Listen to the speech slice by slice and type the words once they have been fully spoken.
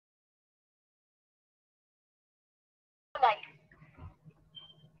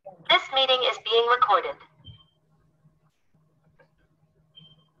This meeting is being recorded.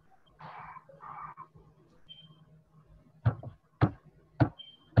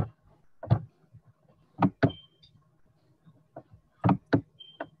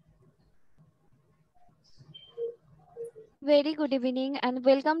 Very good evening and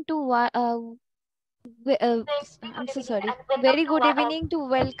welcome to we- uh, I'm so sorry. Very good evening to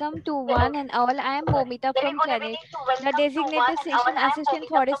welcome to one and all. I am Momita Very from good Clanet, evening to the welcome to one designated and our session I am assistant Momita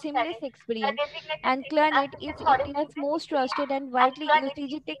for a from seamless Planet, the experience. designated And station Clanet is assistant for a India's seamless most experience. trusted and And widely Planet used is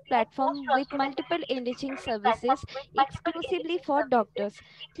digital India's most platform with trusted and multiple widely used enriching digital platform services with multiple exclusively enriching for services doctors.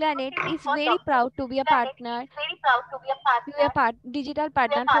 Clanet exclusively is for very doctors. proud to be a Planet is partner very proud to be a to a partner digital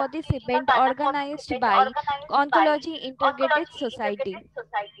to a partner for this digital event partner for this organized event by organized by Oncology Integrated Oncology Society. Integrated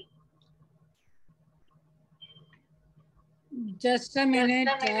Society. Just a minute,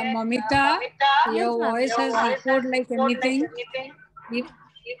 Mamita. Mamita, Yes, Your ma'am. voice your has voice has echoed like echoed like anything. anything.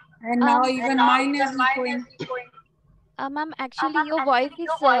 And now Um, And even now mine even is mine echoing. is echoing. Ma'am, actually, Ma'am, your voice actually is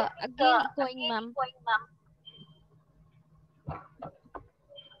your voice is again echoing, again ma'am. echoing, ma'am.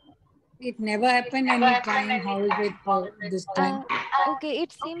 It never It happened never any happened time. any How is time. it How is it? this time? Okay,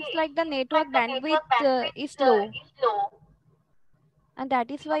 it seems Okay, it like the seems like network the network bandwidth bandwidth is low, is low. and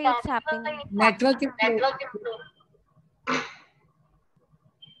that is why And that it's is why happening. it's happening. Network is slow. Network is low.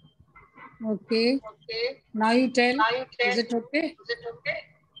 Okay. Okay. Now you tell. Now you Is tell. it okay? Is it okay?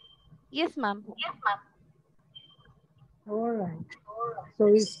 Yes, ma'am. Yes, ma'am. All right. Alright. So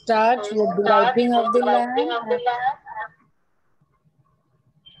we start So we with the start writing with of the the writing land. of the land.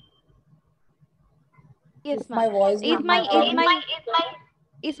 Yes, If my ma'am. voice Is is my Is is echoing, my my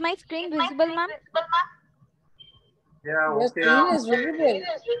is my screen is my visible, screen ma'am? visible, ma'am? Yeah, your okay. screen is Your screen visible.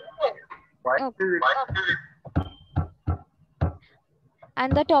 is visible. Why Okay. is it? What is it?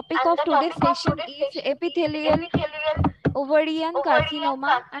 And the topic And of the today's topic of session today's is session is epithelial epithelial ovarian ovarian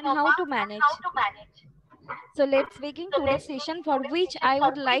carcinoma and how carcinoma to and how manage. to manage. So let's begin So today's let's session begin for today's which session I for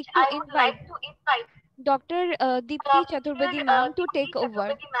would which like to I would invite like to invite Dr. Deepti Dr. Chaturvedi ma'am to Deepti take over.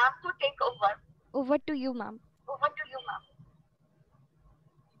 Chaturvedi ma'am to take over. Over to you, ma'am. Over to you, ma'am.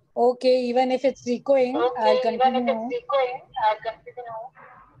 Okay, even if it's echoing, I'll Okay, even if it's continue. echoing, I'll continue.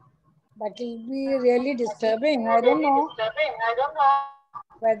 But it'll be really But it will disturbing. be I don't really know disturbing. I don't know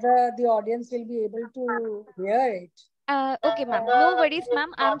whether the audience will be able to hear it. Okay, ma'am. No worries,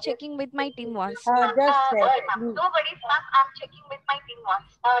 ma'am. I'm checking with my team once. Just check, okay, ma'am. please. No worries, ma'am. I'm checking with my team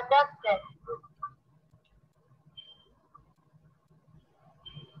once. Just check.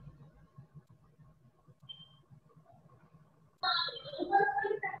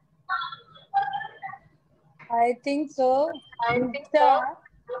 I think so. I think so. Deepta,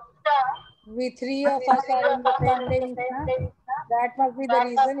 we three of us are in the same link. Huh? That must be the That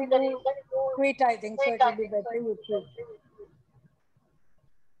must be reason the you reason you quit, I think. So quit, it will I be think. So better it you will be quit. better with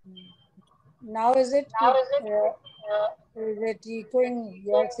you. Now is it Now is it echoing?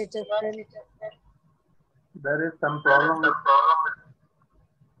 Yes, it is your still. citizen? There is some There is problem with some problem with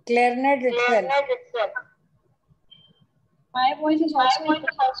Clarinet itself. ClearNet itself. My voice is My also voice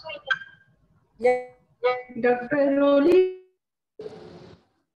is also Yeah. Dr. Roli.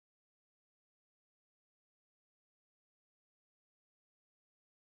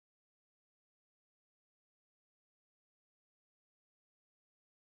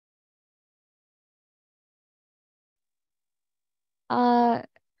 Uh,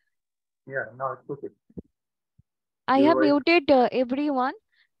 yeah, no, it's okay. I You have write. muted everyone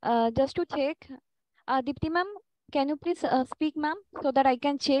just to check. Deepti ma'am, can you please speak, ma'am, so that I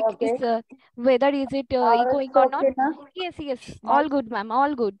can check Okay. is whether is it Now echoing it's or not? okay now? Yes, yes. Now, All good, ma'am.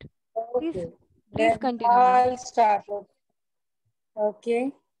 All good. Please, okay. please Then continue, ma'am. I'll start.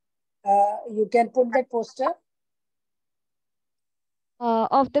 Okay. You can put that poster.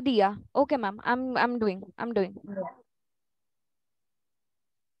 Of the diya. Okay, ma'am. I'm doing. Yeah.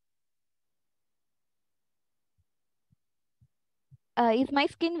 Is my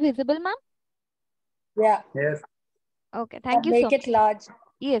skin visible, ma'am? Yeah. Yes. Okay. Thank you Make so it large.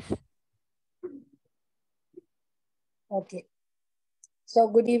 Yes. Okay. So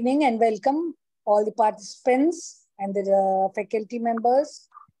good evening and welcome all the participants and the faculty members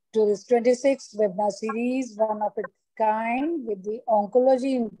to this 26th webinar series, one of its kind, with the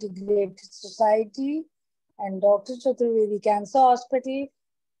Oncology Integrated Society and Dr. Chaturvedi Cancer Hospital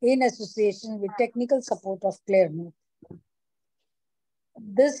in association with technical support of ClearNet.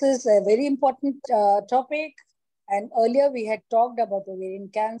 This is a very important topic, and earlier we had talked about ovarian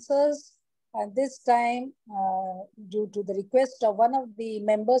cancers, and this time, due to the request of one of the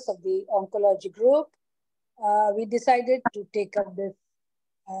members of the oncology group, we decided to take up this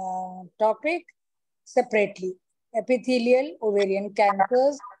topic separately. Epithelial ovarian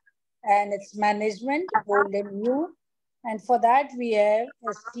cancers and its management, old and new. And for that, we have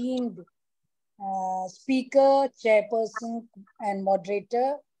esteemed speaker, chairperson, and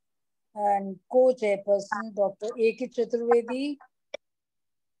moderator, and co-chairperson, Dr. A.K. Chaturvedi,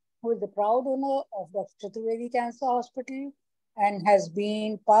 who is the proud owner of Dr. Chaturvedi Cancer Hospital and has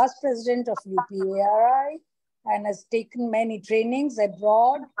been past president of UPARI and has taken many trainings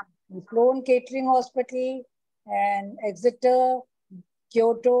abroad in Sloan Catering Hospital and Exeter,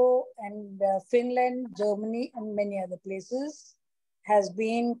 Kyoto, and Finland, Germany, and many other places. Has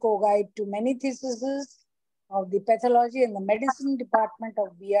been co-guide to many theses of the pathology and the medicine department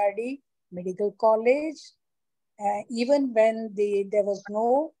of BRD Medical College. Even when there was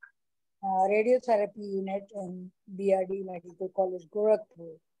no radiotherapy unit in BRD Medical College,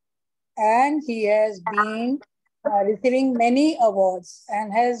 Gorakhpur. And he has been receiving many awards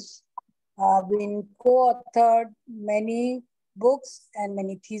and has been co-authored many books and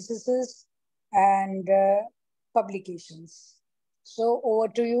many theses and publications. So over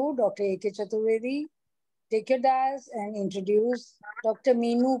to you, Dr. A.K. Chaturvedi. Take your dais and introduce Dr.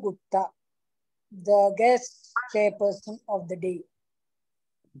 Meenu Gupta, the guest chairperson of the day.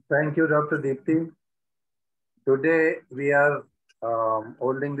 Thank you, Dr. Deepti. Today we are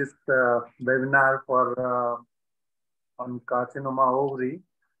holding this webinar for on carcinoma ovary.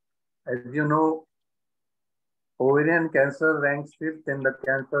 As you know, ovarian cancer ranks 5th in the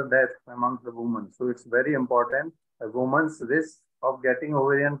cancer death among the women. So it's very important. A woman's risk of getting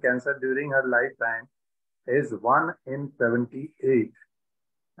ovarian cancer during her lifetime is 1 in 78.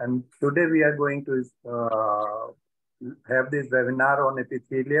 And today we are going to have this webinar on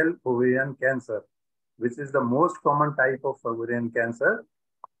epithelial ovarian cancer, which is the most common type of ovarian cancer.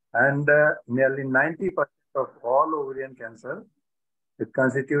 And nearly 90% of all ovarian cancer, it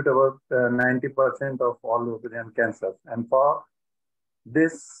constitutes about 90% of all ovarian cancers. And for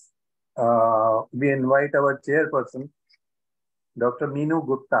this, we invite our chairperson, Dr. Meenu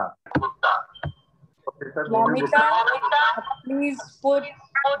Gupta. Professor Meenu Momita, Gupta. please put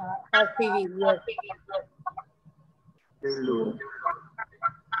her CV. Yes.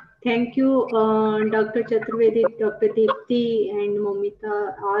 Thank you, Dr. Chaturvedi, Dr. Deepti, and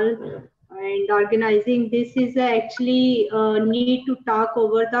Momita, all, and organizing. This is actually need to talk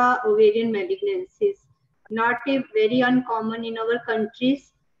over the ovarian malignancies. Not a very uncommon in our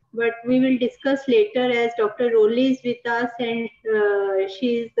countries, but we will discuss later as Dr. Rowley is with us, and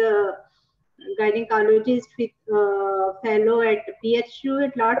she is the gynecologist with fellow at PHU.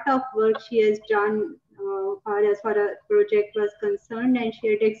 A lot of work she has done as far as project was concerned, and she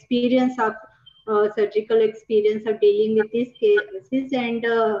had experience of surgical experience of dealing with these cases. And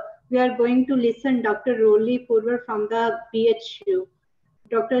we are going to listen Dr. Rowley Purvar from the PHU.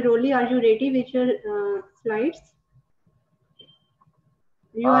 Dr. Rowley, are you ready with your slides?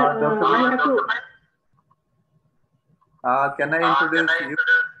 You are. You have to. Can I introduce you?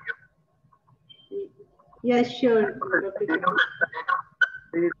 Yes, sure.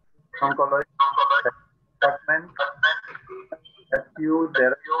 Oncology department, FU,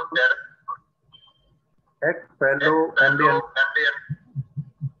 ex-fellow, MD,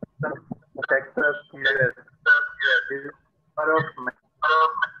 Texas, US. Is part of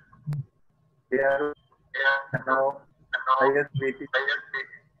they are now highest weighted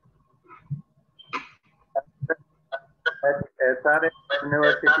at SRS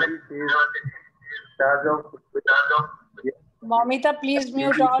University. She is charge of Momita, please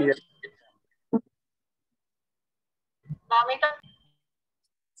mute all.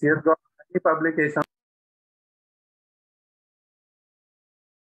 She has got many publications.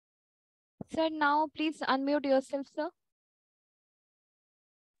 Sir, now please unmute yourself, sir.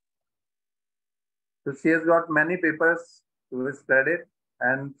 So she has got many papers to his credit,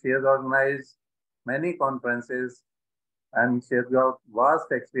 and she has organized many conferences, and she has got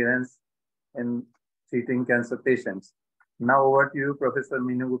vast experience in treating cancer patients. Now over to you, Professor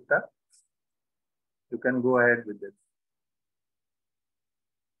Meenu Gupta. You can go ahead with this.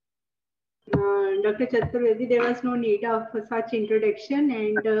 Dr. Chaturvedi, there was no need of such introduction,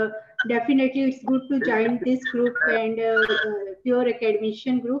 and definitely it's good to join this group and pure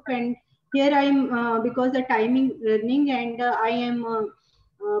academician group. And here I am because the timing learning, and I am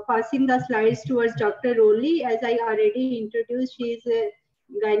passing the slides towards Dr. Rowley. As I already introduced, she is a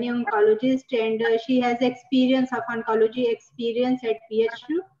gynae oncologist, and she has experience of oncology experience at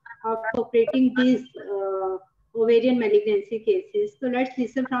PHU of operating these ovarian malignancy cases. So let's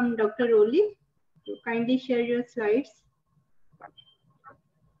listen from Dr. Rowley. So kindly share your slides.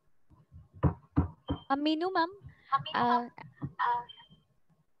 Meenu ma'am,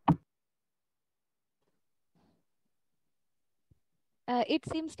 It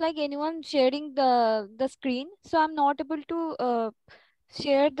seems like anyone sharing the screen, so I'm not able to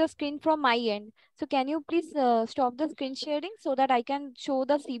share the screen from my end. So can you please stop the screen sharing so that I can show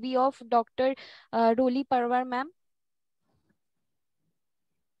the CV of Dr. Roli Parwar ma'am?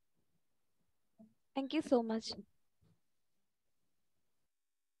 Thank you so much.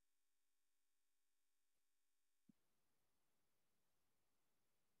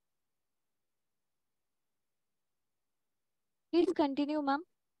 Please continue, ma'am.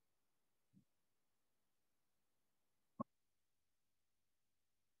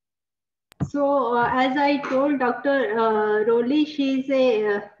 So, as I told Dr. Rowley, she's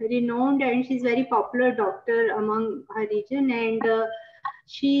a renowned and she's very popular doctor among her region, and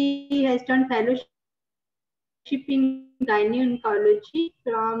she has done fellowship in gynaecology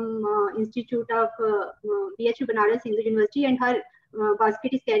from Institute of BHU Banaras Hindu University, and her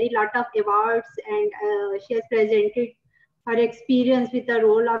basket is carried lot of awards, and she has presented her experience with the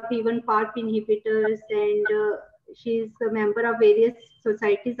role of even PARP inhibitors, and she is a member of various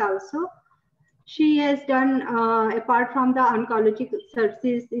societies also. She has done, apart from the oncology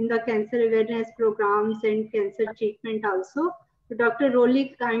services in the cancer awareness programs and cancer treatment also. So Dr.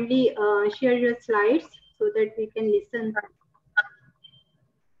 Rowley, kindly share your slides so that we can listen.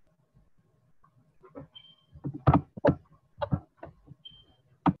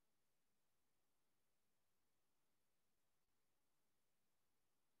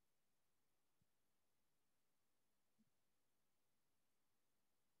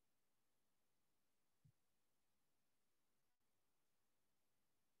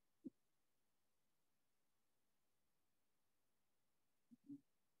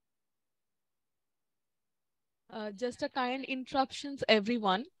 Just a kind interruptions,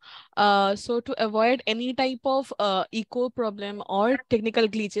 everyone. So to avoid any type of echo problem or technical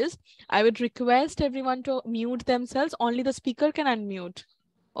glitches, I would request everyone to mute themselves. Only the speaker can unmute.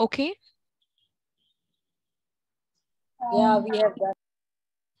 Okay. Yeah, we have done.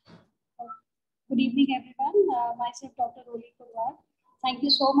 Good evening, everyone. Myself, Dr. Roli Purwar. Thank you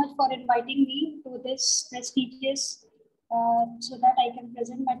so much for inviting me to this prestigious so that I can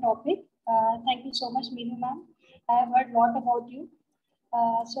present my topic. Thank you so much, Meenu ma'am. I have heard a lot about you.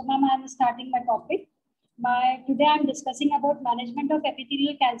 So, ma'am, I am starting my topic. Today I am discussing about management of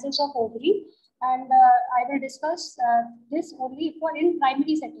epithelial cancers of ovary, and I will discuss this only for in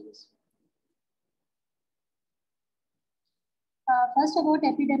primary settings. First, about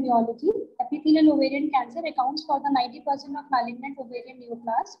epidemiology. Epithelial ovarian cancer accounts for the 90% of malignant ovarian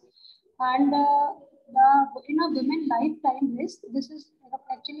neoplasms. And in a women lifetime risk, this is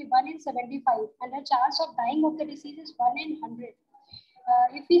actually 1 in 75. And the chance of dying of the disease is 1 in 100.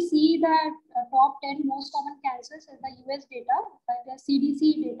 If we see that top 10 most common cancers is the US data, the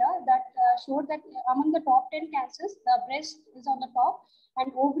CDC data that showed that among the top 10 cancers, the breast is on the top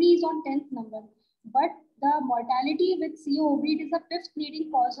and ovary is on 10th number. But the mortality with CO ovary is the 5th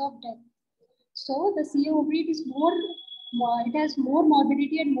leading cause of death. So the CO ovary is it has more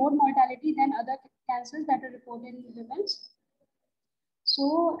morbidity and more mortality than other cancers that are reported in women.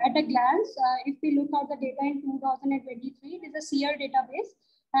 So at a glance, if we look at the data in 2023, it is a SEER database,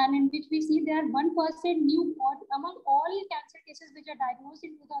 and in which we see there are 1% new among all cancer cases which are diagnosed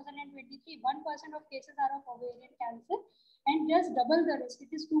in 2023, 1% of cases are of ovarian cancer, and just double the risk.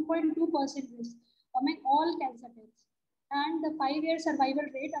 It is 2.2% risk among all cancer types. And the 5-year survival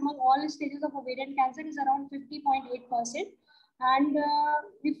rate among all stages of ovarian cancer is around 50.8%. And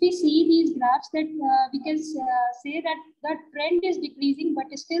if we see these graphs, that we can say that the trend is decreasing, but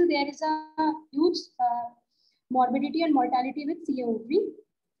still there is a huge morbidity and mortality with CO ovary.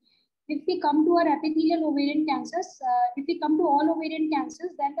 If we come to our epithelial ovarian cancers, if we come to all ovarian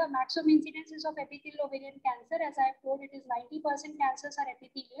cancers, then the maximum incidences of epithelial ovarian cancer, as I have told, it is 90% cancers are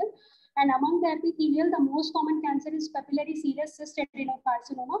epithelial. And among the epithelial, the most common cancer is papillary serous cyst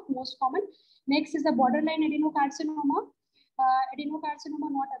adenocarcinoma, most common. Next is the borderline adenocarcinoma.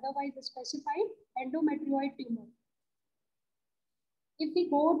 Adenocarcinoma not otherwise specified, endometrioid tumor. If we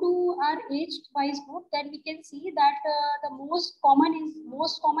go to our age-wise group, then we can see that the most common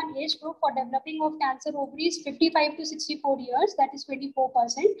age group for developing of cancer ovary is 55 to 64 years, that is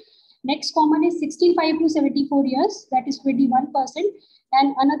 24%. Next common is 65 to 74 years, that is 21%.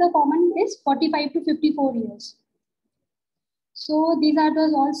 And another common is 45 to 54 years. So these are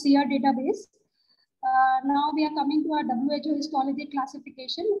the all SEER database. Now we are coming to our WHO histology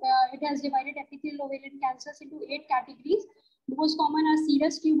classification. It has divided epithelial ovarian cancers into 8 categories. Most common are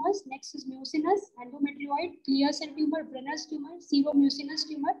serous tumors. Next is mucinous, endometrioid, clear cell tumor, Brenner's tumor, seromucinous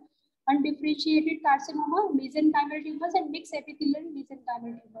tumor, undifferentiated carcinoma, mesenchymal tumors, and mixed epithelial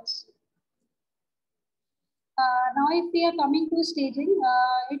mesenchymal tumors. Now, if we are coming to staging,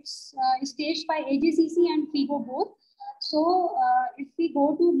 it's staged by AGCC and FIGO both. So, if we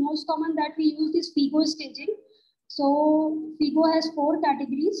go to most common that we use is FIGO staging. So, FIGO has 4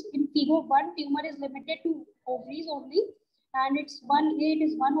 categories. In FIGO 1, tumor is limited to ovaries only, and it's 1A, it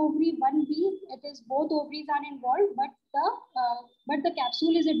is 1 ovary, 1B, it is both ovaries are involved, but the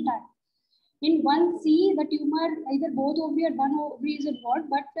capsule is intact. In 1C, the tumor, either both ovary or 1 ovary is involved,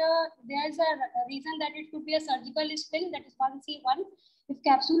 but there's a reason that it could be a surgical spill, that is 1C1. If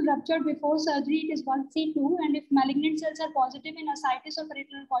capsule ruptured before surgery, it is 1C2, and if malignant cells are positive in ascites or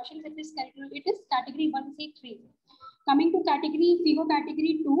peritoneal portions, it is category 1C3. Coming to category, FIGO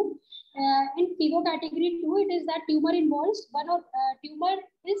category 2, in FIGO category 2, it is that tumor involves tumor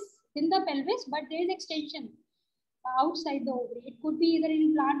is in the pelvis, but there is extension outside the ovary. It could be either an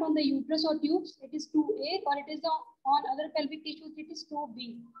implant on the uterus or tubes, it is 2A, or it is on other pelvic tissues, it is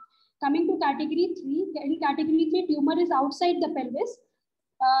 2B. Coming to category 3, in category 3, tumor is outside the pelvis.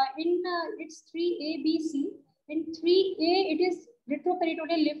 It's 3A, B, C. In 3A, it is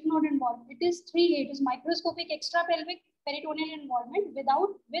retroperitoneal lymph node involved. It is 3A, it is microscopic extrapelvic peritoneal involvement with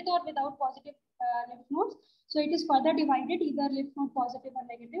or without positive lymph nodes. So it is further divided, either lymph node positive or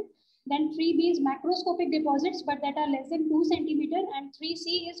negative. Then 3B is macroscopic deposits, but that are less than 2 centimeter, and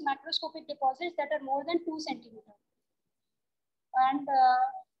 3C is macroscopic deposits that are more than 2 centimeter. And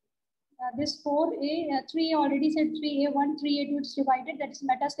this 4A, 3A already said 3A1, 3A2, it's divided, that is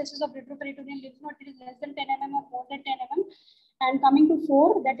metastasis of retroperitoneal lymph node, it is less than 10 mm or more than 10 mm. And coming to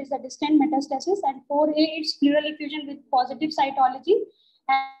 4, that is the distant metastasis, and 4A, it's pleural effusion with positive cytology,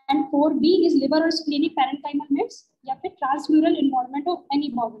 and 4B is liver or splenic parenchymal mets, या फिर transmural involvement of any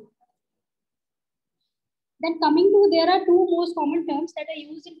body. Then coming to, there are 2 most common terms that are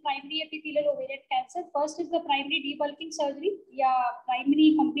used in primary epithelial ovarian cancer. First is the primary debulking surgery,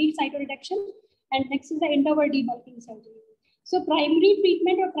 primary complete cytoreduction, and next is the interval debulking surgery. So primary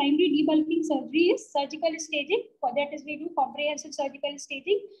treatment or primary debulking surgery is surgical staging. For that is we do comprehensive surgical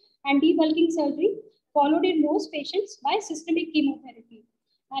staging and debulking surgery, followed in most patients by systemic chemotherapy.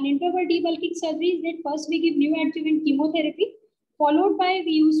 And interval debulking surgery is that first we give neoadjuvant chemotherapy, followed by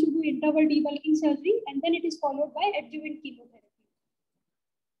we used to do interval debulking surgery, and then it is followed by adjuvant chemotherapy.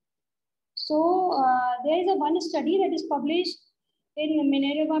 So there is one study that is published in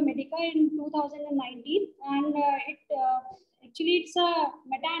Minerva Medica in 2019, and it's a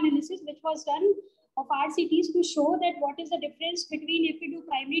meta-analysis which was done of RCTs to show that what is the difference between if we do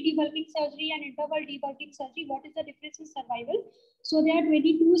primary debulking surgery and interval debulking surgery, what is the difference in survival. So there are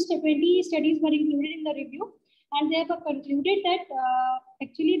 20 studies were included in the review. And they have concluded that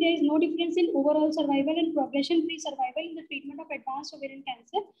actually there is no difference in overall survival and progression-free survival in the treatment of advanced ovarian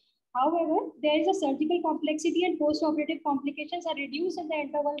cancer. However, there is a surgical complexity and post-operative complications are reduced in the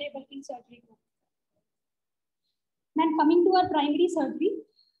interval debulking surgery group. Then coming to our primary surgery,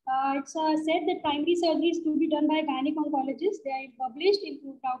 it's said that primary surgery is to be done by gynec oncologists. They are published,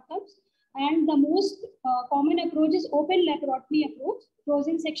 improved outcomes. And the most common approach is open laparotomy approach.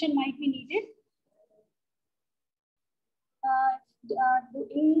 Closing section might be needed.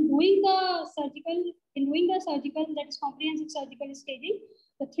 In doing the surgical, that is comprehensive surgical staging,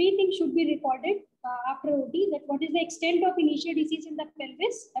 the 3 things should be recorded after OT, that what is the extent of initial disease in the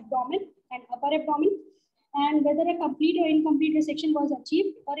pelvis, abdomen and upper abdomen, and whether a complete or incomplete resection was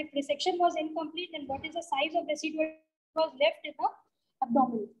achieved, or if resection was incomplete, then what is the size of residual was left in the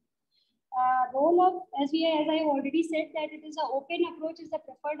abdomen. Role of, as I have already said, that it is an open approach is the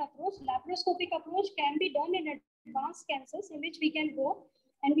preferred approach. Laparoscopic approach can be done in advanced cancers, in which we can go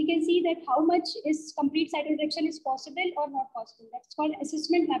and we can see that how much is complete cytoreduction is possible or not possible. That's called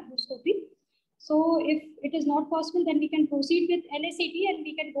assessment laparoscopy. So if it is not possible, then we can proceed with NSAT and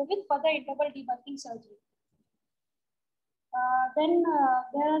we can go with further interval debulking surgery. Then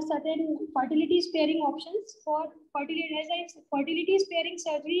there are certain fertility sparing options for fertility sparing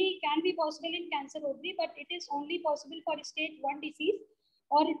surgery can be possible in cancer ovary, but it is only possible for stage 1 disease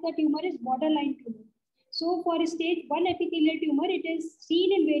or if the tumor is borderline tumor. So for stage 1 epithelial tumor, it is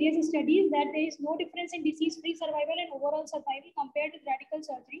seen in various studies that there is no difference in disease-free survival and overall survival compared with radical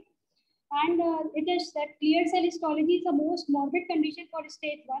surgery. And it is that clear cell histology is the most morbid condition for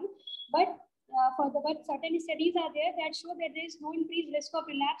stage 1, but certain studies are there that show that there is no increased risk of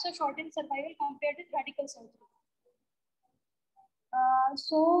relapse or shortened survival compared with radical surgery.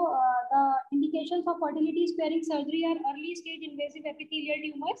 The indications for fertility sparing surgery are early stage invasive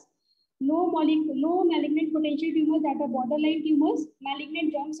epithelial tumors, low malignant potential tumors that are borderline tumors,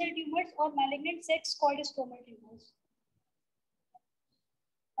 malignant germ cell tumors, or malignant sex called stromal tumors.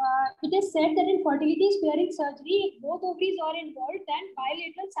 it is said that in fertility sparing surgery, if both ovaries are involved, then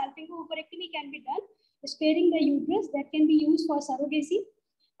bilateral salpingo-oophorectomy can be done, sparing the uterus that can be used for surrogacy.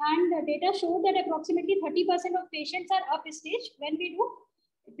 And data show that approximately 30% of patients are upstage when we do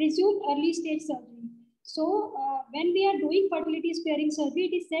presumed early stage surgery. So when we are doing fertility sparing surgery,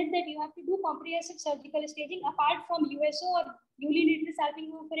 it is said that you have to do comprehensive surgical staging apart from USO or unilateral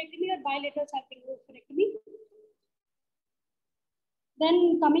salpingo-oophorectomy or bilateral salpingo-oophorectomy.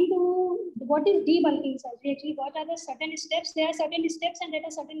 Then coming to what is debulking surgery, actually what are the certain steps? There are certain steps and there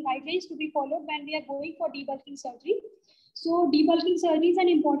are certain guidelines to be followed when we are going for debulking surgery. So debulking surgery is an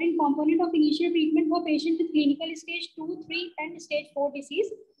important component of initial treatment for patients with clinical stage 2, 3 and stage 4 disease.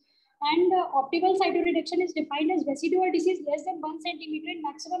 And optimal cytoreduction is defined as residual disease less than 1 centimeter in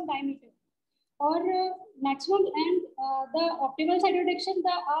maximum diameter or maximum, and the optimal cytoreduction,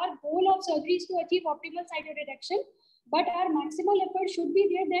 our goal of surgery is to achieve optimal cytoreduction, but our maximal effort should be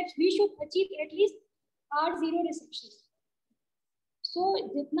there that we should achieve at least R0 resections. So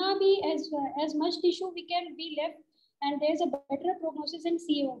jitna bhi as much tissue we can be left, and there's a better prognosis in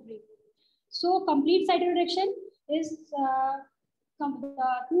CA ovary. So complete cytoreduction is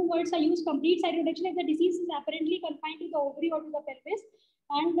two words are used. Complete cytoreduction if the disease is apparently confined to the ovary or to the pelvis,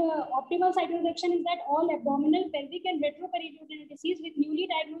 and optimal cytoreduction is that all abdominal, pelvic and retroperitoneal disease with newly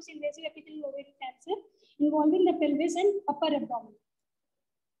diagnosed invasive epithelial ovarian cancer involving the pelvis and upper abdomen.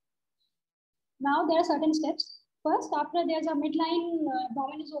 Now there are certain steps. First, after there's a midline,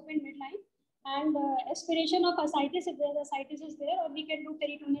 abdomen is open midline, and aspiration of ascites if there's ascites is there, or we can do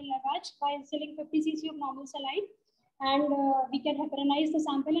peritoneal lavage by instilling 50 cc of normal saline, and we can heparinize the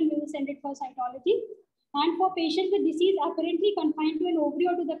sample and we will send it for cytology. And for patients with disease apparently confined to an ovary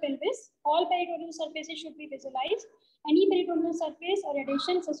or to the pelvis, all peritoneal surfaces should be visualized. Any peritoneal surface or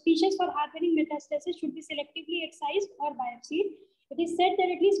adhesion suspicious for harboring metastasis should be selectively excised or biopsied. It is said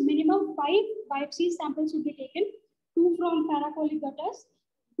that at least minimum 5 biopsy samples should be taken, 2 from paracolic gutters,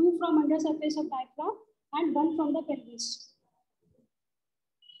 2 from undersurface of diaphragm, and 1 from the pelvis.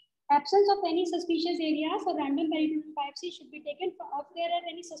 Absence of any suspicious areas or random peritoneal biopsy should be taken. If there are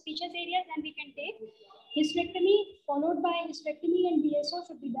any suspicious areas, then we can take hysterectomy, followed by hysterectomy and BSO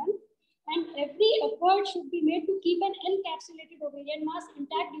should be done. And every effort should be made to keep an encapsulated ovarian mass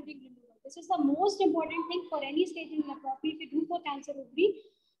intact during removal. This is the most important thing for any stage in laparoscopy. If we do for cancer ovary,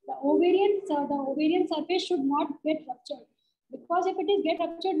 the ovarian surface should not get ruptured. Because if it is get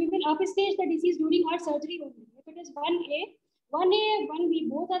ruptured, we will upstage the disease during our surgery only. If it is 1A, 1B,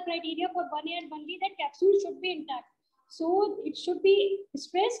 both are criteria for 1A and 1B, that capsule should be intact. So it should be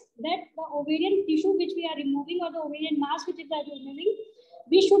stressed that the ovarian tissue which we are removing or the ovarian mass which we are removing,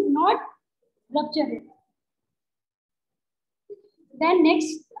 we should not rupture it. Then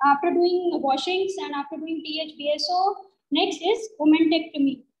next, after doing washings and after doing THBSO, next is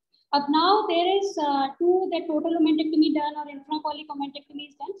omentectomy. Now there is the total omentectomy done or infracolic omentectomy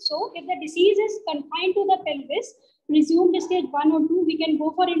is done. So if the disease is confined to the pelvis, presumed stage 1 or 2, we can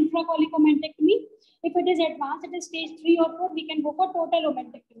go for infracolic omentectomy. If it is advanced, it is stage 3 or 4, we can go for total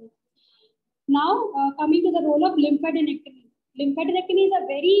omentectomy. Now coming to the role of lymphadenectomy. Lymphadenectomy is a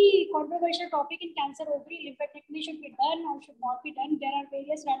very controversial topic in cancer ovary. Lymphadenectomy should be done or should not be done. There are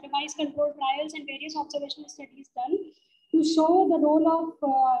various randomized controlled trials and various observational studies done to show the role of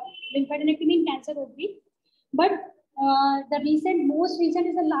lymphadenectomy in cancer ovary. But the most recent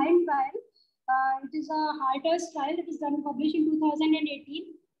is a LION trial. It is a Harter's trial. It is done published in 2018.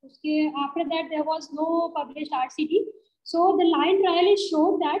 After that, there was no published RCT. So the LION trial is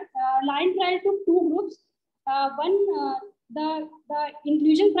shown that LION trial took 2 groups. The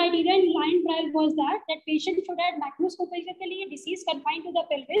inclusion criteria in LION trial was that patient should have macroscopically disease confined to the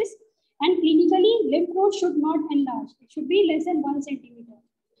pelvis, and clinically lymph nodes should not enlarge. It should be less than 1 centimeter.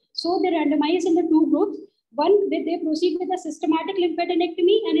 So they randomized in the 2 groups. One, they proceed with a systematic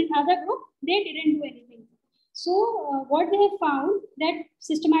lymphadenectomy, and in other group, they didn't do anything. So what they have found that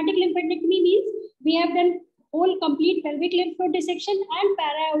systematic lymphadenectomy means we have done whole complete pelvic lymph node dissection and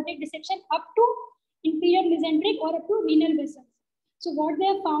para-aortic dissection up to inferior mesenteric or up to renal vessels. So what they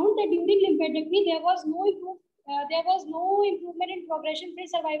have found that during lymphadenectomy there was no improvement in progression-free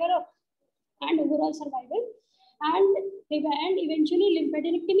survival and overall survival, and eventually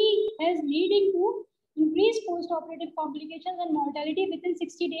lymphadenectomy is leading to increased post-operative complications and mortality within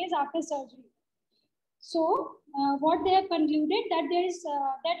 60 days after surgery. So what they have concluded that there is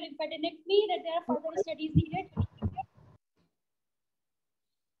that lymphadenectomy, that there are further studies needed,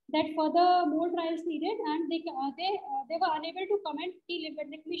 that further more trials needed, and they were unable to comment if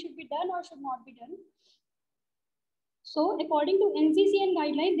lymphadenectomy should be done or should not be done. So according to NCCN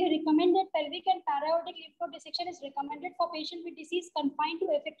guidelines, they recommend that pelvic and para-aortic lymph node dissection is recommended for patients with disease confined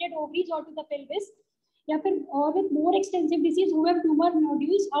to affected ovaries or to the pelvis, or with more extensive disease who have tumor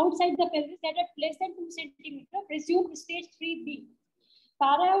nodules outside the pelvis that are less than 2 cm, presumed stage 3B.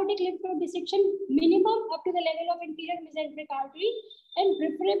 Para-aortic lymph node dissection minimum up to the level of inferior mesenteric artery and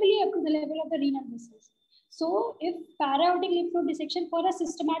preferably up to the level of the renal vessels. So if para-aortic lymph node dissection for a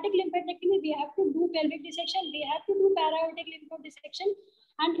systematic lymphadenectomy, we have to do pelvic dissection, we have to do para-aortic lymph node dissection.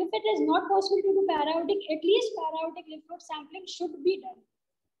 And if it is not possible to do para-aortic, at least para-aortic lymph node sampling should be done.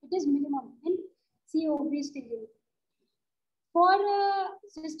 It is minimum in C ovary staging. For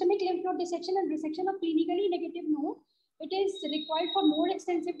systemic lymph node dissection and resection of clinically negative node, it is required for more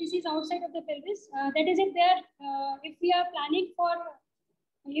extensive disease outside of the pelvis. That is, if we are planning for,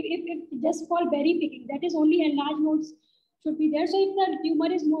 if just for berry picking, that is only enlarged nodes should be there. So if the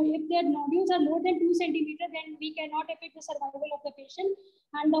tumor is more, if their nodules are more than 2 cm, then we cannot affect the survival of the patient.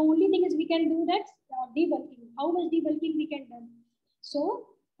 And the only thing is we can do that debulking. How much debulking we can do? So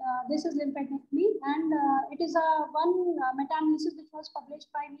this is lymphadenectomy, and it is one meta-analysis which was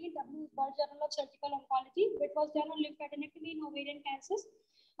published by me in World Journal of Surgical Oncology. It was done on lymphadenectomy in ovarian cancers.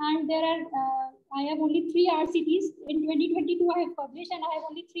 And there are, I have only 3 RCTs. In 2022, I have published, and I have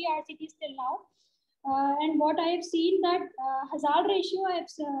only 3 RCTs till now. And what I have seen that hazard ratio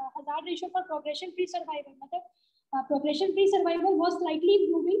for progression-free survival. Progression-free survival was slightly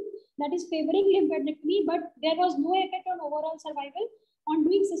improving, that is favoring lymphadenectomy, but there was no effect on overall survival on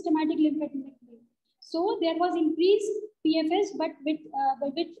doing systematic lymphadenectomy. So there was increased PFS, but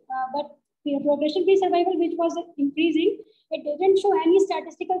progression-free survival, which was increasing, it didn't show any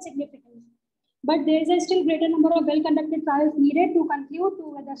statistical significance. But there is a still greater number of well-conducted trials needed to conclude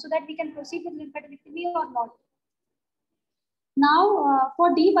to whether so that we can proceed with lymphadenectomy or not. Now,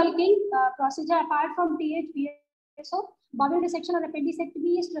 for debulking procedure apart from THBSO, bowel dissection or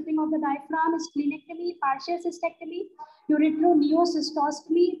appendicectomy, stripping of the diaphragm, splenectomy, partial cystectomy,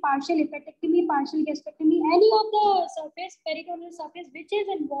 ureteroneocystostomy, partial hepatectomy, partial gastrectomy, any of the surface, peritoneal surface which is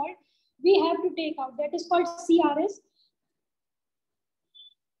involved, we have to take out. That is called CRS.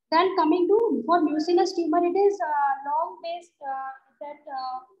 Then coming to for mucinous tumor, it is long based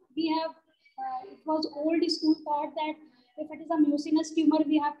we have, it was old school thought that if it is a mucinous tumor,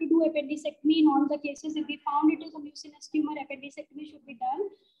 we have to do appendicectomy in all the cases. If we found it is a mucinous tumor, appendicectomy should be done.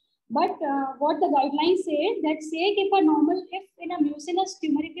 But what the guidelines say, that say if in a mucinous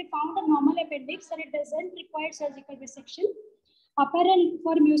tumor, if we found a normal appendix and it doesn't require surgical resection, upper and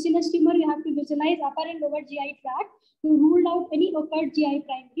for mucinous tumor, you have to visualize upper and lower GI tract to rule out any occurred GI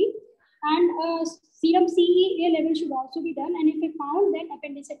primary. And serum CEA level should also be done. And if we found, then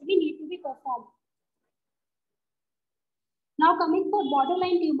appendicectomy need to be performed. Now coming for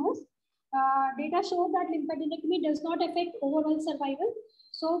borderline tumors, data show that lymphadenectomy does not affect overall survival.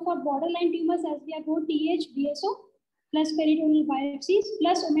 So for borderline tumors, as we are told, THBSO plus peritoneal biopsies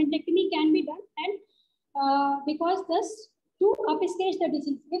plus omentectomy can be done. And because this to upstage the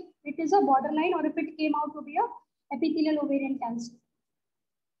disease, if it is a borderline or if it came out to be a epithelial ovarian cancer.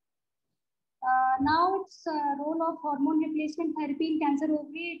 Now it's role of hormone replacement therapy in cancer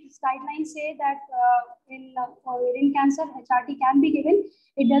ovary. Its guidelines say that in ovarian cancer, HRT can be given.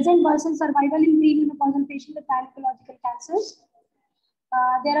 It doesn't worsen survival in premenopausal patients with gynecological cancers.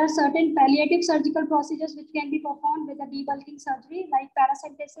 There are certain palliative surgical procedures which can be performed with a debulking surgery like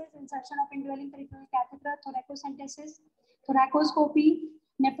paracentesis, insertion of indwelling peripheral catheter, thoracocentesis, thoracoscopy,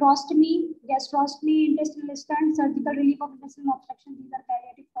 nephrostomy, gastrostomy, intestinal stent, surgical relief of intestinal obstruction. These are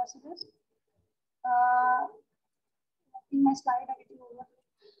palliative procedures. I think my slide are getting over.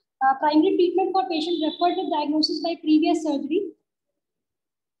 Primary treatment for patients referred with diagnosis by previous surgery.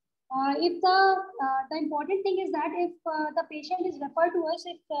 If the important thing is that if the patient is referred to us,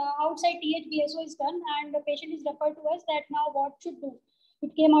 if outside THBSO is done and the patient is referred to us, that now what should do?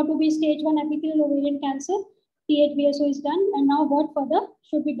 It came out to be stage 1 epithelial ovarian cancer. THBSO is done, and now what further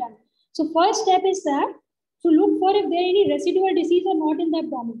should be done? So first step is that to look for if there are any residual disease or not in the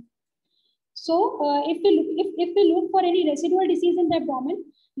abdomen. So if we look for any residual disease in the abdomen,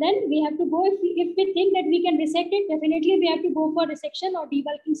 then we have to go, if we think that we can resect it, definitely we have to go for resection or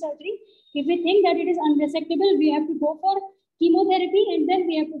debulking surgery. If we think that it is unresectable, we have to go for chemotherapy, and then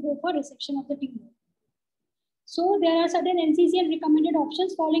we have to go for resection of the tumor. So there are certain NCCN recommended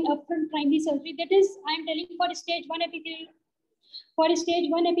options following upfront primary surgery. That is, I am telling for stage 1 epithelial. For stage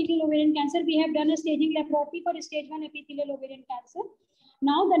 1 epithelial ovarian cancer, we have done a staging laparoscopy for stage 1 epithelial ovarian cancer.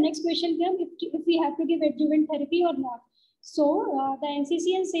 Now the next question comes, if we have to give adjuvant therapy or not. So the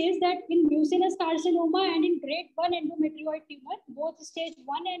NCCN says that in mucinous carcinoma and in grade 1 endometrioid tumor, both stage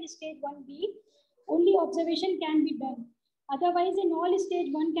 1 and stage 1B, only observation can be done. Otherwise, in all stage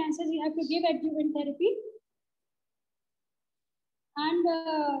 1 cancers, you have to give adjuvant therapy. And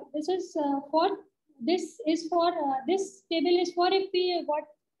this table is for if we got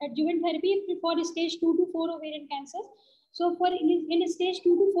adjuvant therapy for stage 2 to 4 ovarian cancers. So for in stage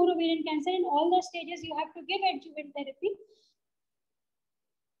 2 to 4 ovarian cancer, in all the stages, you have to give adjuvant therapy.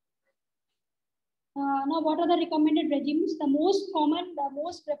 Now, what are the recommended regimes? The most common, the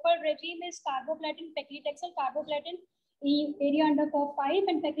most preferred regime is carboplatin, paclitaxel, carboplatin area under curve 5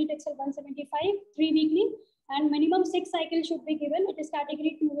 and paclitaxel 175 3 weekly, and minimum 6 cycles should be given. It is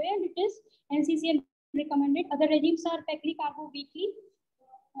category 2A and it is NCCN recommended. Other regimes are pacli carbo weekly,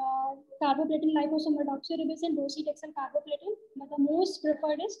 carboplatin liposomal doxorubicin, docetaxel carboplatin, but the most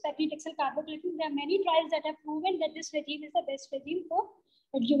preferred is paclitaxel carboplatin. There are many trials that have proven that this regime is the best regime for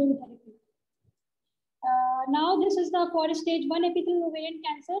adjuvant therapy. Now this is the for stage 1 epithelial ovarian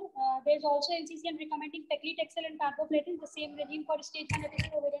cancer. There is also NCCN recommending paclitaxel and carboplatin, the same regime for stage 1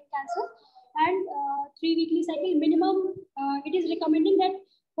 epithelial ovarian cancer, and 3 weekly cycle minimum. It is recommending that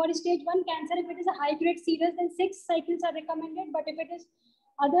for stage 1 cancer, if it is a high grade serous, then 6 cycles are recommended. But if it is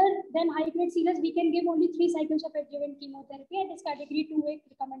other than high grade serous, we can give only 3 cycles of adjuvant chemotherapy, and it's category 2A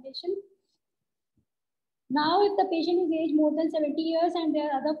recommendation. Now, if the patient is aged more than 70 years and there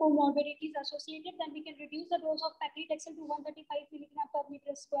are other comorbidities associated, then we can reduce the dose of paclitaxel to 135 milligram per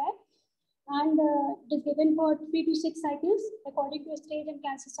meter square, and it is given for 3 to 6 cycles according to stage and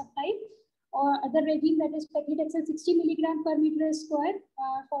cancer subtype. Or other regime, that is paclitaxel 60 milligram per meter square,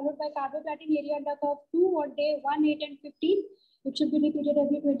 followed by carboplatin area under curve 2 on day 1, 8, and 15. It should be repeated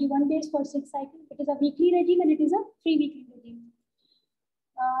every 21 days for 6 cycles. It is a weekly regime and it is a 3 weekly regime.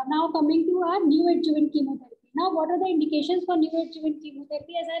 Now coming to our neoadjuvant chemotherapy. Now, what are the indications for neoadjuvant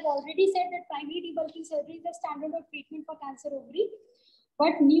chemotherapy? As I've already said, that primary debulking surgery is the standard of treatment for cancer ovary.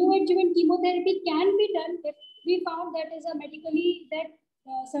 But neoadjuvant chemotherapy can be done if we found that is a medically that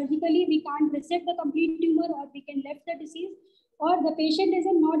surgically we can't resect the complete tumor, or we can left the disease, or the patient is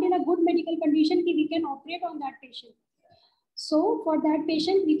not in a good medical condition, we can operate on that patient. So for that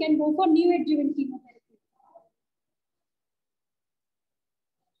patient, we can go for neoadjuvant chemotherapy.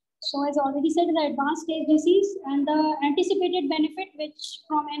 So as already said, the advanced stage disease and the anticipated benefit which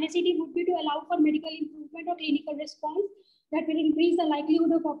from NSCD would be to allow for medical improvement or clinical response that will increase the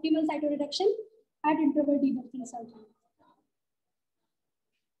likelihood of optimal cytoreduction at interval debulking surgery.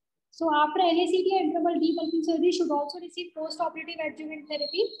 So after NSCD, interval debulking surgery should also receive post-operative adjuvant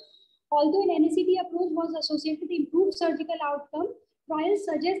therapy. Although an NSCD approach was associated with improved surgical outcome, trials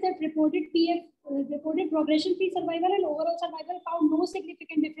suggest that reported progression-free survival and overall survival found no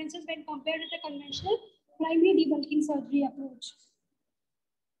significant differences when compared with the conventional primary debulking surgery approach.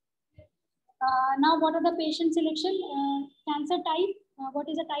 Now, what are the patient selection? Cancer type, what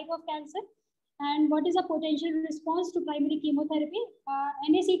is the type of cancer? And what is a potential response to primary chemotherapy?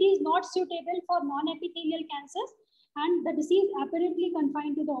 NSCD is not suitable for non-epithelial cancers, and the disease apparently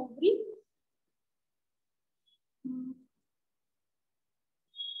confined to the ovary.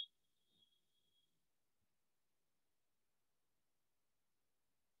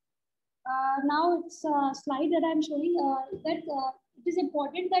 Now it's a slide that I'm showing that it is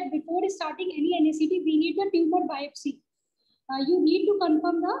important that before starting any NSCD, we need the tumor biopsy. You need to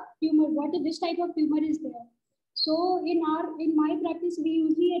confirm the tumor, which type of tumor is there. So in my practice, we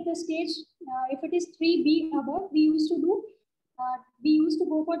usually at the stage, if it is 3B above, we used to go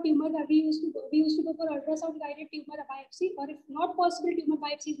for tumor. We used to go for ultrasound guided tumor biopsy, or if not possible, tumor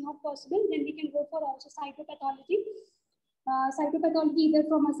biopsy is not possible, then we can go for also cytopathology. Cytopathology either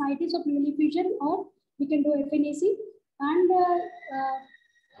from ascites or pleural effusion, or we can do FNAC, and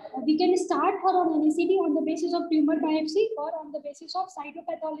we can start her on NSCD on the basis of tumor biopsy or on the basis of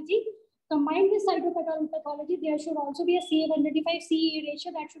cytopathology. Combined with cytopathology, there should also be a CA125 CE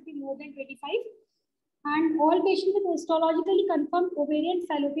ratio that should be more than 25. And all patients with histologically confirmed ovarian,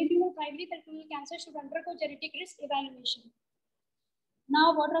 fallopian tumor, primary peritoneal cancer should undergo genetic risk evaluation.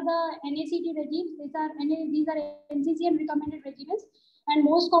 Now, what are the NACT regimes? These are NCCN recommended regimes, and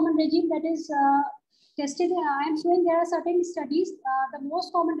most common regime that is tested. I am showing there are certain studies. The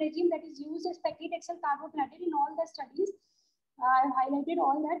most common regime that is used is paclitaxel carboplatin in all the studies. I have highlighted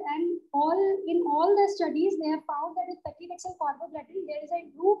all that, and in all the studies they have found that with paclitaxel carboplatin there is an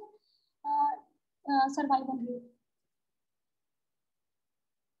improved survival rate.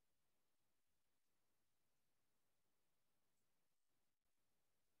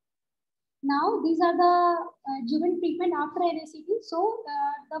 Now, these are the adjuvant treatment after NACT. So,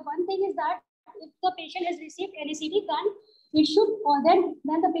 the one thing is that if the patient has received NACT, then it should, then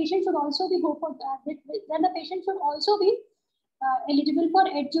the patient should also be eligible for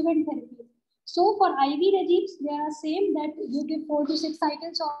adjuvant therapy. So for IV regimes, they are same that you give 4 to 6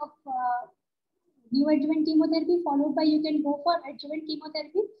 cycles of neoadjuvant chemotherapy, followed by you can go for adjuvant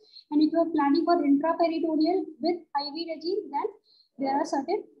chemotherapy. And if you are planning for intraperitoneal with IV regime, then there are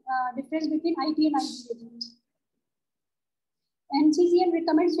certain difference between IP and IV regimes. NCCN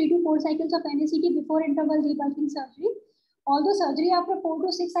recommends 3 to 4 cycles of NACT before interval debulking surgery. Although surgery after 4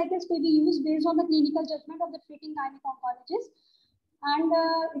 to 6 cycles may be used based on the clinical judgment of the treating gynecologist. And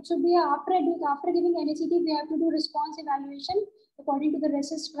it should be after giving NACT, we have to do response evaluation according to the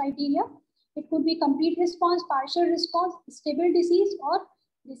RECIST criteria. It could be complete response, partial response, stable disease, or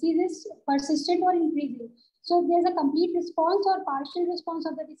disease is persistent or increasing. So if there's a complete response or partial response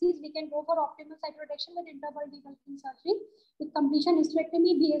of the disease, we can go for optimal cytoreduction with interval debulking surgery with completion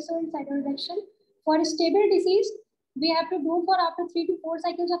hysterectomy, BSO, and cytoreduction. For stable disease, we have to do for after 3 to 4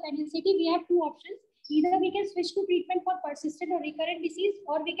 cycles of NACT. We have two options. Either we can switch to treatment for persistent or recurrent disease,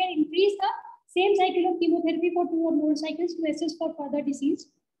 or we can increase the same cycle of chemotherapy for 2 or more cycles to assess for further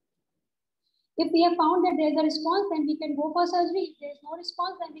disease. If we have found that there is a response, then we can go for surgery. If there is no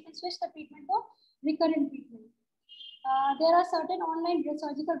response, then we can switch the treatment for recurrent treatment. There are certain online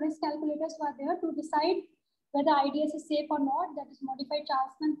surgical risk calculators who are there to decide whether IDS is safe or not. That is Modified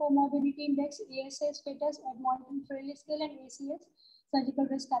Charlson Comorbidity Index, ASA status, Edmonton-Fraley scale, and ACS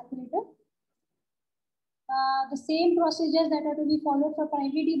surgical risk calculator. The same procedures that are to be followed for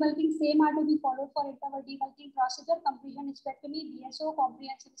primary debulking, same are to be followed for interval debulking procedure, completion hysterectomy, BSO,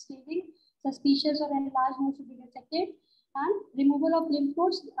 comprehensive staging, suspicious or enlarged nodes should be resected, and removal of lymph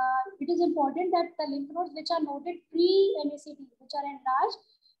nodes. It is important that the lymph nodes which are noted pre-NACT, which are enlarged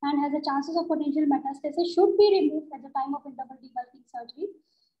and has the chances of potential metastasis, should be removed at the time of interval debulking surgery.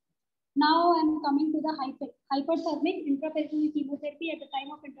 Now I'm coming to the hyperthermic intraperitoneal chemotherapy at the time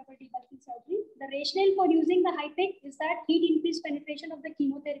of interval debulking surgery. The rationale for using the HIPEC is that heat increases penetration of the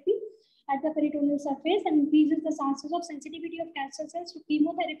chemotherapy at the peritoneal surface and increases the chances of sensitivity of cancer cells to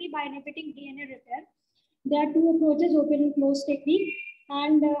chemotherapy by inhibiting DNA repair. There are two approaches, open and closed technique,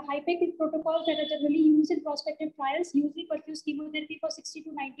 and HIPEC protocols that are generally used in prospective trials usually perfuse chemotherapy for 60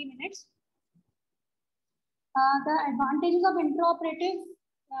 to 90 minutes. The advantages of intraoperative,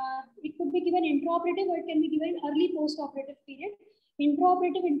 it could be given intraoperative or it can be given early post-operative period.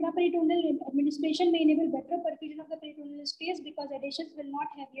 Intraoperative intraperitoneal administration may enable better perfusion of the peritoneal space because adhesions will not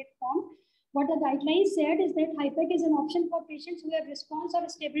have yet formed. What the guidelines said is that HIPEC is an option for patients who have response or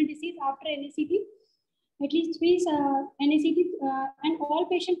stable disease after NACT, at least 3 NACT, and all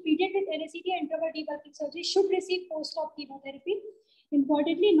patients treated with NACT and interval debulking surgery should receive post-op chemotherapy.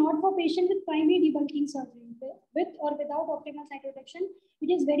 Importantly, not for patients with primary debulking surgery, with or without optimal cytoreduction. It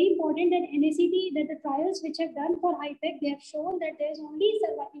is very important that NACT, that the trials which have done for HIPEC, they have shown that there is only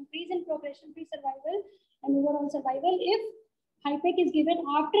increase in progression-free survival and overall survival if HIPEC is given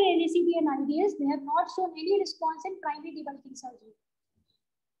after NACT and IDS. They have not shown any response in primary debulking surgery.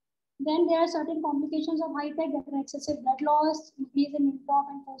 Then there are certain complications of HIPEC, that are excessive blood loss, increase in intra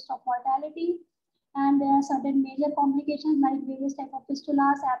and post-op mortality. And there are certain major complications like various types of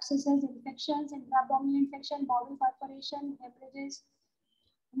fistulas, abscesses, infections, intra-abdominal infection, bowel perforation, hemorrhages.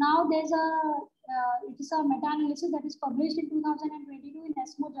 Now there's it is a meta-analysis that is published in 2022 in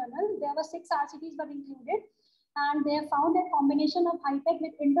ESMO journal. There were 6 RCTs were included, and they have found that combination of HIPEC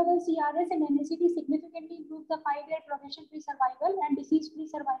with interval CRS and NACT significantly improved the 5-year progression-free survival and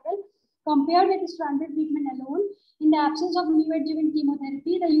disease-free survival compared with standard treatment alone. In the absence of neoadjuvant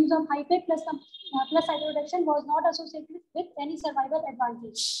chemotherapy, the use of HIPEC plus cytoreduction was not associated with any survival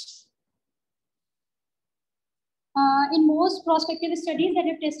advantage. In most prospective studies that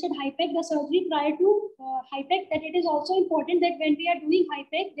have tested HIPEC, the surgery prior to HIPEC, that it is also important that when we are doing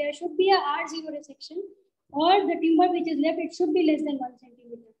HIPEC, there should be a R0 resection, or the tumor which is left, it should be less than 1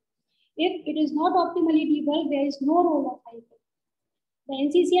 centimeter. If it is not optimally debulked, there is no role of HIPEC. The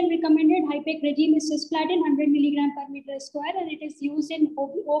NCCN recommended HIPEC regime is cisplatin 100 milligram per meter square, and it is used in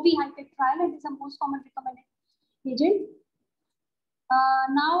OV HIPEC trial. It is the most common recommended agent.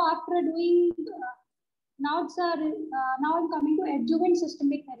 Now after doing, now I'm coming to adjuvant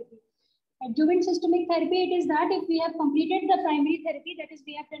systemic therapy. Adjuvant systemic therapy, it is that if we have completed the primary therapy, that is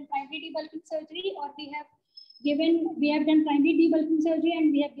we have done primary debulking surgery, or we have done primary debulking surgery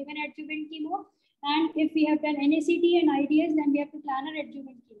and we have given adjuvant chemo. And if we have done NACT and IDS, then we have to plan an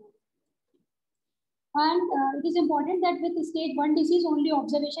adjuvant chemo. And it is important that with stage 1 disease, only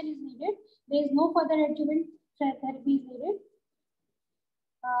observation is needed. There is no further adjuvant therapy is needed.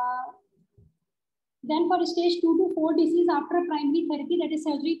 Then for stage 2 to 4 disease after primary therapy, that is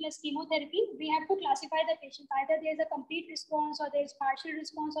surgery plus chemotherapy, we have to classify the patient. Either there is a complete response, or there is partial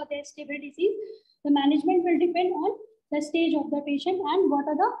response, or there is stable disease. The management will depend on the stage of the patient and what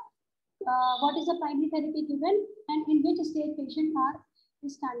are the what is the primary therapy given, and in which stage patient are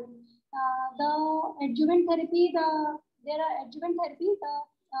standing. The adjuvant therapy, there are adjuvant therapy. The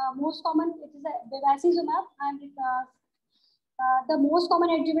most common, it is a bevacizumab, and the most common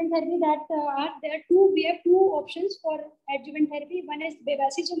adjuvant therapy that there are two. We have two options for adjuvant therapy. One is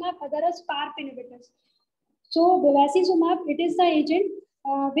bevacizumab, other is PARP inhibitors. So bevacizumab, it is the agent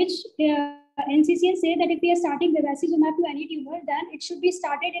which NCCN say that if we are starting bevacizumab to any tumor, then it should be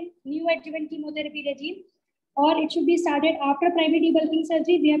started in neoadjuvant chemotherapy regime, or it should be started after primary debulking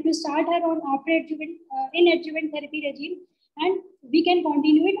surgery. We have to start her on after adjuvant in adjuvant therapy regime, and we can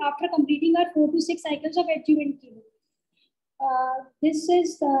continue it after completing our 4 to 6 cycles of adjuvant chemo. This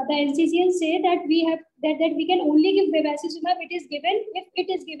is the NCCN say that we have that we can only give bevacizumab. It is given if it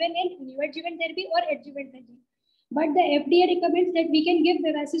is given in neoadjuvant therapy or adjuvant therapy. But the FDA recommends that we can give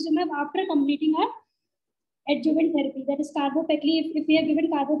bevacizumab after completing our adjuvant therapy. That is carbopecli. If we are given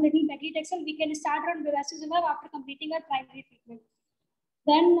carboplatin paclitaxel, we can start on bevacizumab after completing our primary treatment.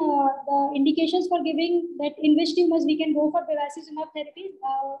 Then the indications for giving that in which tumors we can go for bevacizumab therapy.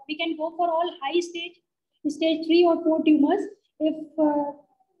 We can go for all high stage 3 or 4 tumors if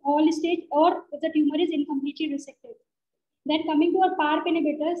all stage or if the tumor is incompletely resected. Then coming to our PARP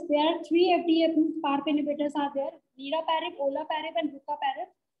inhibitors, there are 3 FDA approved PARP inhibitors are there: niraparib, olaparib, and rucaparib.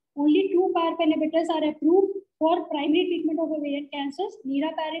 Only 2 PARP inhibitors are approved for primary treatment of ovarian cancers: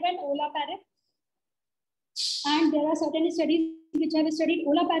 niraparib and olaparib. And there are certain studies which have studied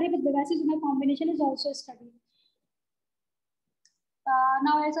olaparib with bevacizumab combination is also studied.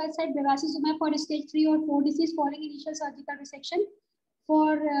 Now, as I said, bevacizumab for stage 3 or 4 disease following initial surgical resection.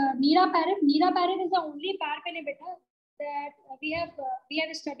 For niraparib is the only PARP inhibitor that we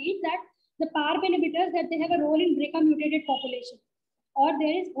have studied that the PARP inhibitors that they have a role in BRCA mutated population, or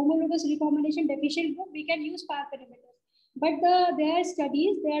there is homologous recombination deficient group, we can use PARP inhibitors. But there are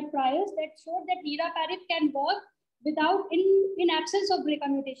studies, there are trials that show that niraparib can work without in absence of BRCA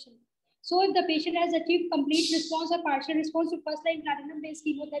mutation. So if the patient has achieved complete response or partial response to first-line platinum-based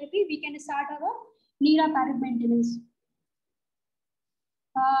chemotherapy, we can start our niraparib maintenance.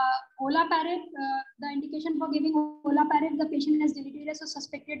 Olaparib, the indication for giving olaparib, the patient has deleterious or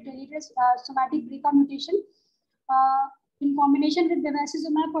suspected deleterious somatic BRCA mutation. In combination with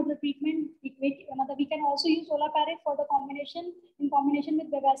bevacizumab for the treatment, we can also use olaparib for the combination in combination with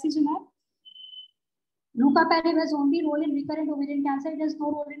bevacizumab. Rucaparib has only role in recurrent ovarian cancer. It has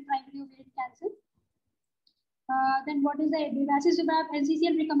no role in primary ovarian cancer. Then what is the bevacizumab?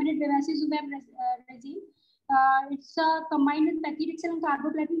 NCCN recommended bevacizumab regime. It's combined with paclitaxel and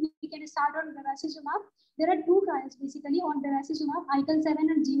carboplatin. We can start on bevacizumab. There are 2 trials basically on bevacizumab, ICAL-7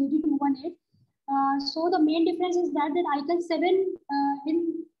 and GOG-218. So the main difference is that ICAL-7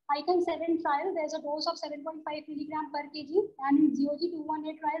 in ICAL-7 trial, there's a dose of 7.5 milligram per kg, and in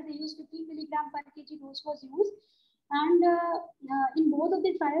GOG-218 trial, they used 15 milligram per kg dose was used. And in both of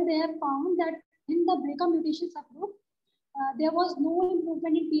the trials, they have found that in the BRCA mutation subgroup, there was no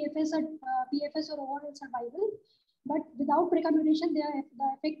improvement in PFS or overall survival, but without BRCA mutation, the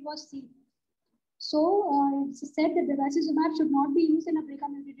effect was seen. So it's said that bevacizumab should not be used in a BRCA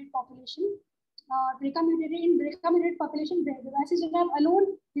mutated population. BRCA mutated population, bevacizumab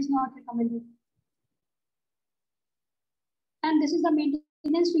alone is not recommended. And this is the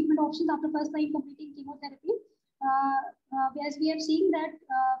maintenance treatment options after first line completing chemotherapy. As we have seen that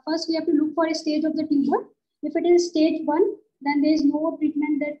first we have to look for a stage of the tumor. If it is stage 1, then there is no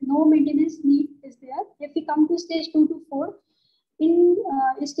treatment, that no maintenance need is there. If we come to stage 2 to 4, in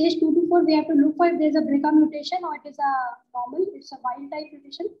stage 2 to 4, we have to look for if there is a BRCA mutation or it is a normal, it's a wild type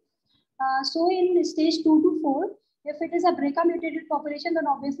mutation. So in stage 2 to 4, if it is a BRCA mutated population, then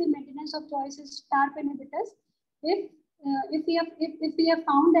obviously maintenance of choice is PARP inhibitors. If we have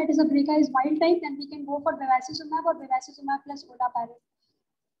found that is a BRCA is wild type, then we can go for bevacizumab or bevacizumab plus olaparib.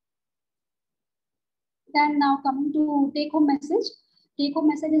 Then now coming to take-home message. Take-home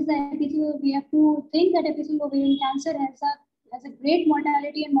message is that we have to think that epithelial ovarian cancer has a great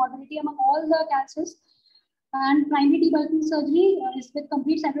mortality and morbidity among all the cancers. And primary debulking surgery is with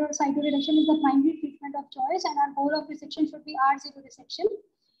complete cytoreduction is the primary treatment of choice, and our goal of resection should be R0 resection.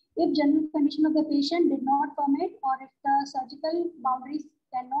 If general condition of the patient did not permit, or if the surgical boundaries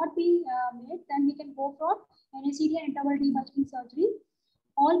cannot be made, then we can go for NACD and interval debulking surgery.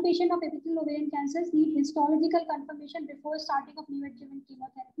 All patients of epithelial ovarian cancers need histological confirmation before starting of neoadjuvant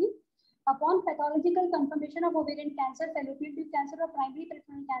chemotherapy. Upon pathological confirmation of ovarian cancer, fallopian tube cancer, or primary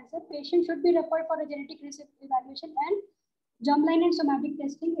peritoneal cancer, patient should be referred for a genetic risk evaluation and germline and somatic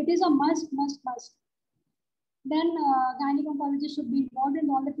testing. It is a must. Then gynecologist should be involved in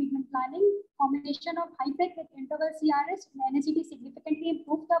all the treatment planning. Combination of HIPEC with interval CRS and NACD significantly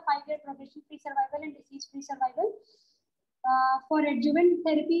improve the 5-year progression-free survival and disease-free survival. For adjuvant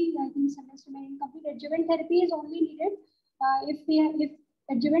therapy, I think sentence remain incomplete. Adjuvant therapy is only needed if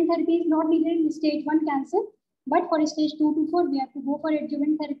adjuvant therapy is not needed in stage 1 cancer, but for stage 2 to 4, we have to go for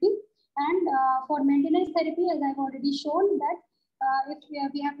adjuvant therapy. And for maintenance therapy, as I've already shown that if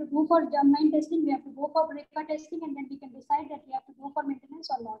we have to go for germline testing, we have to go for BRCA testing, and then we can decide that we have to go for maintenance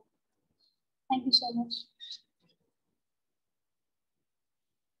or not. Thank you so much.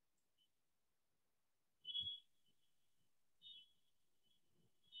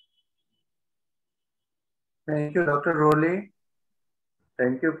 Thank you, Dr. Rowley.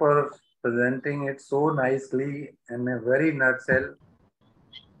 Thank you for presenting it so nicely in a very nutshell.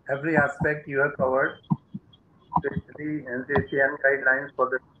 Every aspect you have covered, especially NCCN guidelines for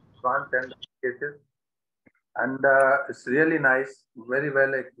the advanced and cases. And it's really nice, very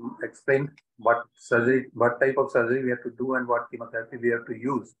well explained what surgery, what type of surgery we have to do and what chemotherapy we have to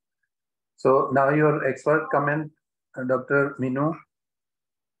use. So now your expert comment, Dr. Minu,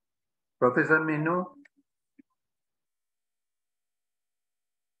 Professor Minu.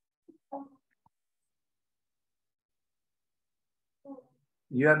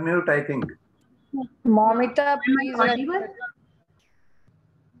 You are mute, I think. Momita, please. Audible?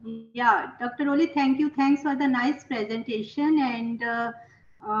 Yeah, Dr. Oli, thank you. Thanks for the nice presentation. And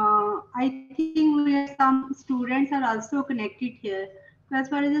I think we have some students are also connected here. So as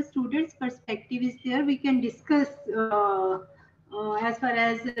far as the students' perspective is there, we can discuss as far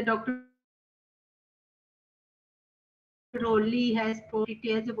as Dr. Oli has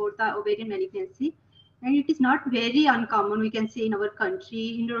details about the ovarian malignancy. And it is not very uncommon, we can say, in our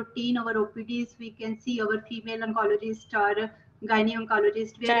country. In routine, our OPDs, we can see our female oncologist or gynae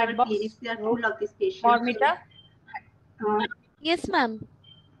oncologist, where our clinics, they are full of these patients. Momita? Yes, ma'am.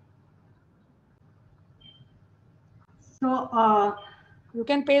 So You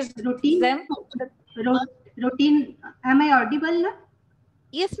can paste routine them. Routine, am I audible?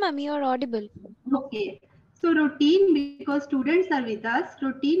 Yes, ma'am, you are audible. Okay. So routine, because students are with us,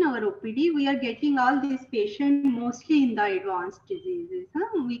 routine our OPD, we are getting all these patients mostly in the advanced diseases.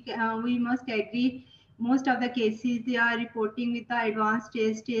 We must agree, most of the cases they are reporting with the advanced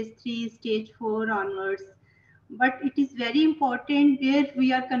stage 3, stage 4 onwards. But it is very important where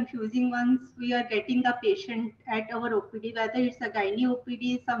we are confusing once we are getting the patient at our OPD, whether it's a gynae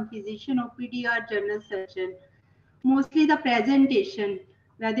OPD, some physician OPD or general surgeon. Mostly the presentation,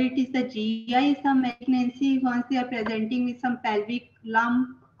 whether it is the GI, some malignancy, once they are presenting with some pelvic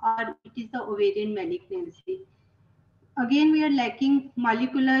lump, or it is the ovarian malignancy. Again, we are lacking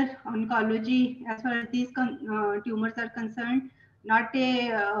molecular oncology as far as these tumors are concerned. Not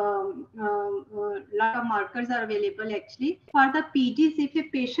a lot of markers are available actually. For the PGs, if a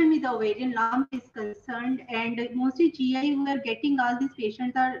patient with ovarian lump is concerned, and mostly GI, we are getting all these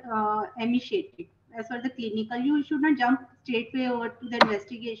patients are initiated. As for the clinical, you should not jump straightway over to the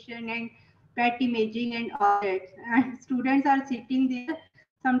investigation and PET imaging and all that. And students are sitting there.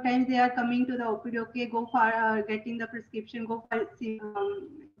 Sometimes they are coming to the OPD, okay, go for getting the prescription, go for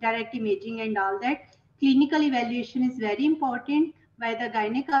direct imaging and all that. Clinical evaluation is very important by the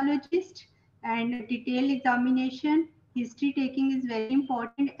gynecologist, and detailed examination, history taking is very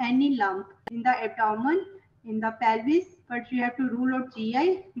important. Any lump in the abdomen, in the pelvis, but you have to rule out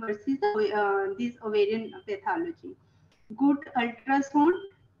GI versus this ovarian pathology. Good ultrasound,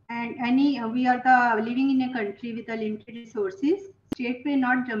 and any we are the living in a country with the limited resources. Straightway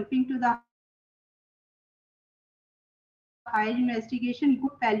not jumping to the higher investigation.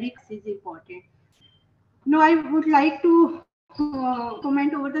 Good pelvic is important. Now I would like to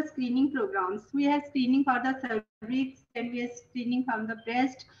comment over the screening programs. We have screening for the cervix and we have screening from the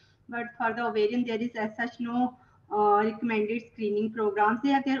breast, but for the ovarian there is as such no recommended screening programs. They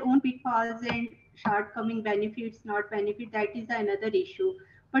have their own pitfalls and shortcoming, benefits, not benefit. That is another issue.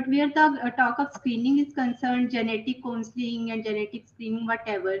 But where the talk of screening is concerned, genetic counseling and genetic screening,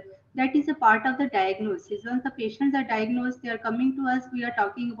 whatever, that is a part of the diagnosis. Once the patients are diagnosed, they are coming to us, we are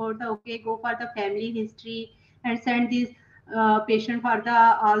talking about the, okay, go for the family history and send this patient for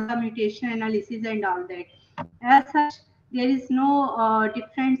the all the mutation analysis and all that. As such, there is no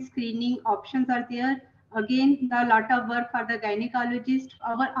different screening options are there. Again, the lot of work for the gynecologist,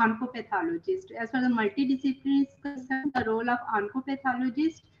 our oncopathologist. As far as the multidisciplinary is concerned, the role of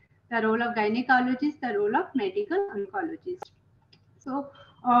oncopathologist, the role of gynecologist, the role of medical oncologist. So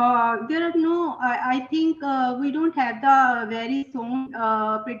there are no, I think we don't have the very sound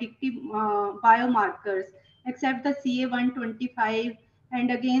predictive biomarkers except the CA125,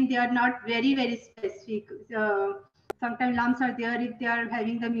 and again they are not very specific. Sometimes lumps are there if they are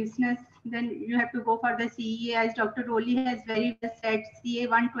having the mucinous then you have to go for the CEA. As Dr. Rowley has very well said, CA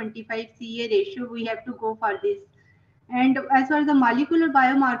 125 CA ratio, we have to go for this. And as far as the molecular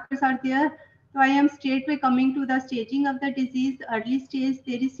biomarkers are there, so I am straightway coming to the staging of the disease. Early stage,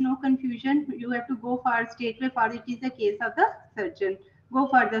 there is no confusion. You have to go for straightway for it is the case of the surgeon. Go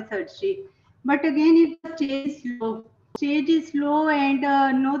for the surgery. But again, if the stage is low and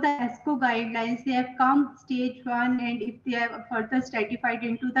know the ESCO guidelines, they have come stage 1, and if they have further stratified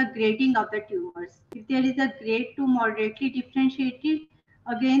into the grading of the tumors. If there is a grade 2 moderately differentiated,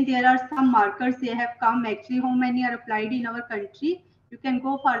 again, there are some markers they have come. Actually, how many are applied in our country? You can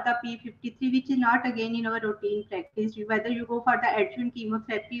go for the P53, which is not again in our routine practice, whether you go for the adjuvant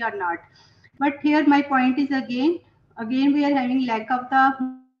chemotherapy or not. But here my point is again we are having lack of the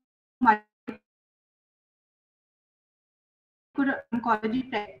molecular oncology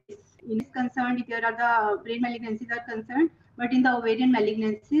practice. In is concerned, if there are the brain malignancies are concerned, but in the ovarian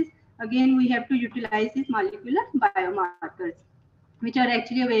malignancies, again we have to utilize these molecular biomarkers, which are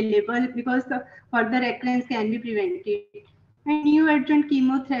actually available because the further recurrence can be prevented. And neoadjuvant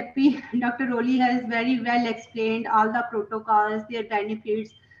chemotherapy, Dr. Rowley has very well explained all the protocols, their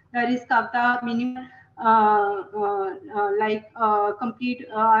benefits, the risk of the minimal complete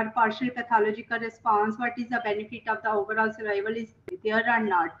or partial pathological response, what is the benefit of the overall survival is there or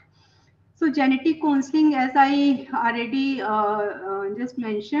not. So genetic counseling, as I already just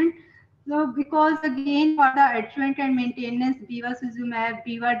mentioned, so because again for the adjuvant and maintenance, bevacizumab,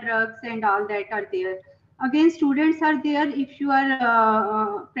 beva drugs and all that are there. Again, students are there. If you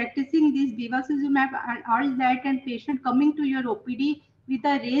are practicing this bevacizumab and all that, and patient coming to your OPD with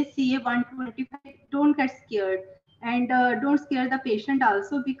a raised CA 125, don't get scared. And don't scare the patient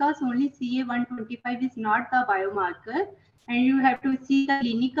also, because only CA 125 is not the biomarker, and you have to see the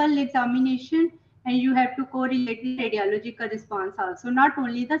clinical examination, and you have to correlate the radiological response also, not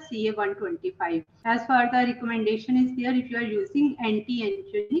only the CA 125. As far the recommendation is there, if you are using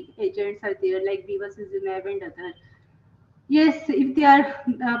anti-angiogenic agents are there like bevacizumab and other. Yes, if they are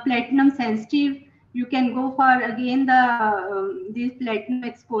platinum sensitive, you can go for again the this platinum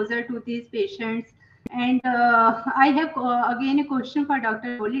exposure to these patients. And I have again a question for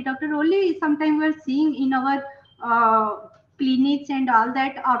Dr. Rowley. Dr. Rowley, sometimes we're seeing in our clinics and all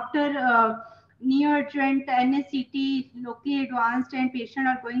that after neoadjuvant NSCT, locally advanced, and patient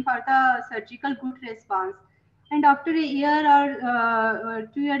are going for the surgical good response. And after a year or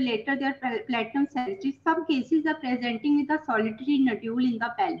 2 years later, they are platinum sensitive. Some cases are presenting with a solitary nodule in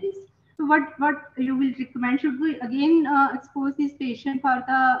the pelvis. So what you will recommend? Should we again expose this patient for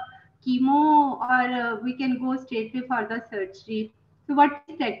the chemo, or we can go straight away for the surgery? So what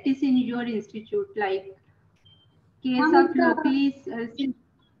is practice in your institute like? Case of locally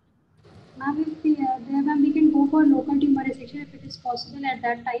Ma'am, if we can go for local tumor resection if it is possible at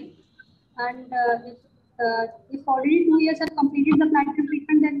that time. And if already 2 years have completed the platinum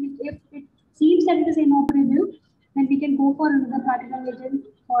treatment, then if it seems that it is inoperable, then we can go for another platinum agent,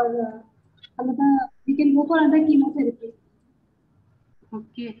 or we can go for another chemotherapy.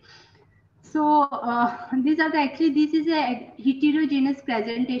 Okay. So these are actually this is a heterogeneous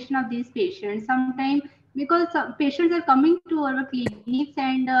presentation of these patients. Sometimes because patients are coming to our clinics,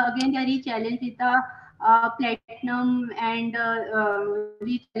 and again they are re-challenged with the platinum, and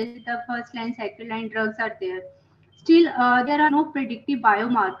re-challenged with the first line, second line drugs are there. Still, there are no predictive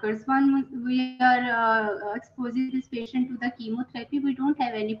biomarkers. One, we are exposing this patient to the chemotherapy. We don't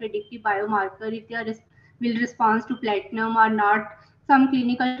have any predictive biomarker if they are will respond to platinum or not. Some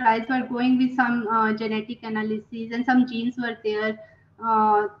clinical trials were going with some genetic analysis, and some genes were there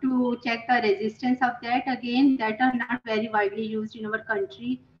to check the resistance of that. Again, that are not very widely used in our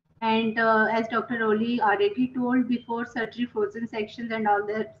country. And as Dr. Rowley already told before, surgery, frozen sections, and all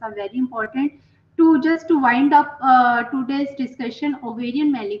that are very important. To just to wind up today's discussion,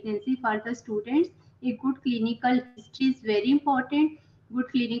 ovarian malignancy for the students, a good clinical history is very important. Good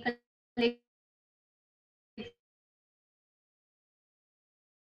clinical examination is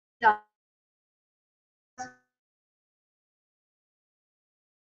also very important.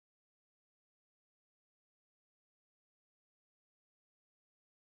 And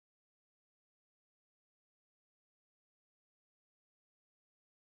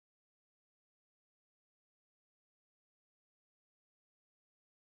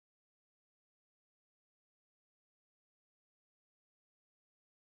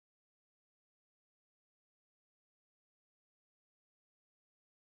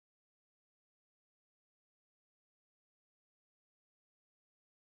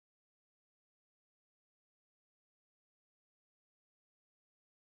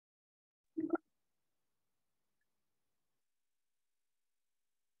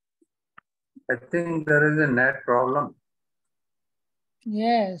I think there is a net problem.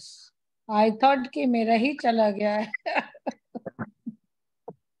 Yes. I thought कि मेरा ही चला गया है.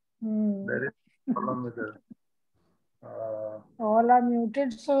 There is a problem with the. All are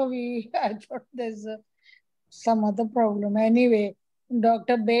muted, so I thought there's some other problem. Anyway,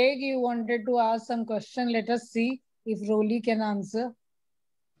 Dr. Beg, you wanted to ask some question. Let us see if Roli can answer.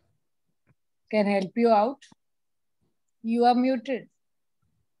 Can help you out. You are muted.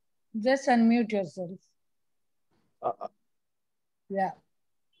 Just unmute yourself. Yeah.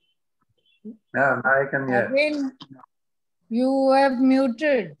 Yeah, I can hear. Again, you have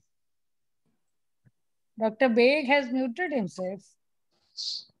muted. Dr. Beg has muted himself.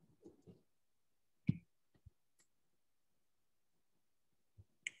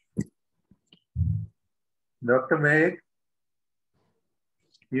 Dr. Meg,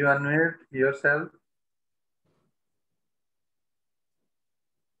 you unmute yourself.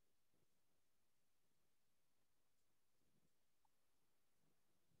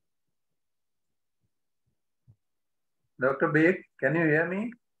 Dr. Beg, can you hear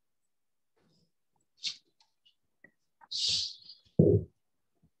me?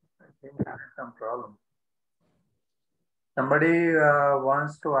 I think there is some problem. Somebody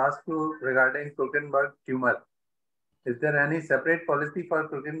wants to ask you regarding Krukenberg tumor. Is there any separate policy for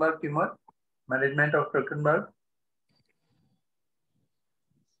Krukenberg tumor? Management of Krukenberg?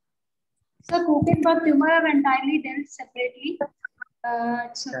 So Krukenberg tumor are entirely dealt separately.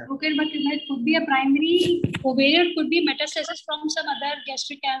 So Krukenberg tumor could be a primary ovarian, could be metastasis from some other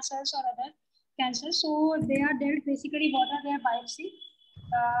gastric cancers or other cancers. So they are dealt basically what are their biopsy.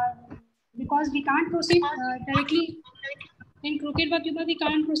 Because we can't proceed directly in Krukenberg tumor, we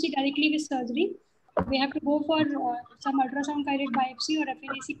can't proceed directly with surgery. We have to go for some ultrasound guided biopsy or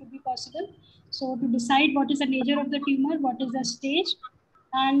FNAC could be possible. So to decide what is the nature of the tumor, what is the stage,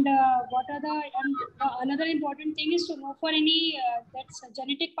 and what are the another important thing is to know for any that's a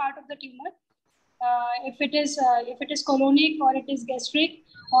genetic part of the tumor. If it is colonic or it is gastric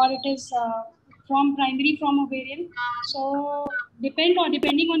or it is from primary from ovarian. So depending on the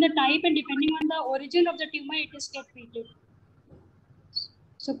type and depending on the origin of the tumor, it is get treated.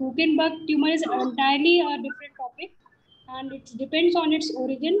 So Krukenberg tumor is entirely a different topic, and it depends on its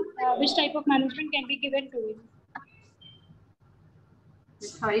origin, which type of management can be given to it.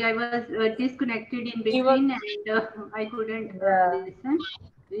 Sorry, I was disconnected in between and I couldn't listen.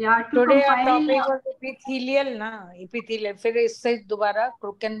 Yeah, to Today our compile. topic was epithelial ना, epithelial. फिर इससे दोबारा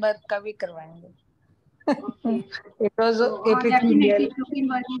Krukenberg का भी करवाएंगे. Okay. It was So, epithelial. definitely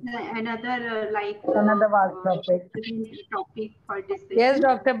Krukenberg is another Another vast topic. topic for discussion. Yes,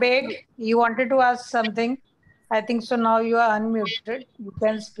 Dr. Beg, you wanted to ask something. I think so. Now you are unmuted. You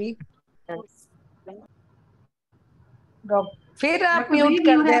can speak. फिर आप mute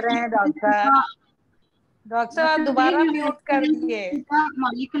कर दे रहे हैं doctor. Doctor साहब आप दोबारा mute कर दिए.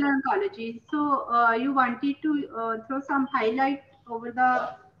 Molecular oncology. So you wanted to throw some highlight over the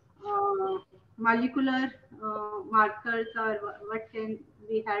molecular markers or what can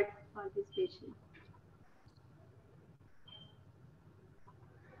we had for this patient?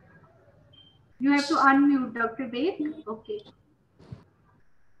 You have to unmute, Dr. Beg. Okay.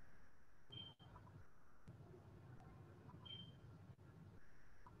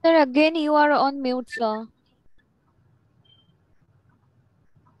 Sir, again you are on mute, sir.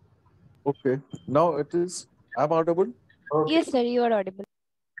 Okay, now it is. I'm audible? Okay. Yes, sir, you are audible.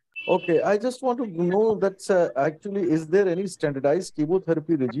 Okay, I just want to know that actually, is there any standardized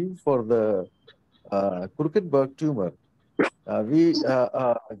chemotherapy regime for the Krukenberg tumor? We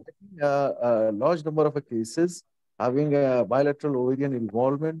getting a large number of cases having a bilateral ovarian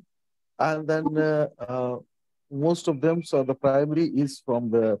involvement, and then most of them, so the primary is from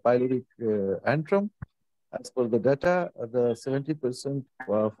the pyloric antrum. As per the data, the 70%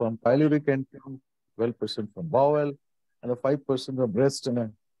 from pyloric antrum, 12% from bowel, and the 5% from breast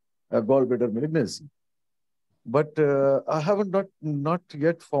and a gallbladder malignancy. But I have not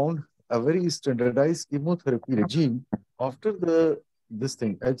yet found a very standardized chemotherapy regime after this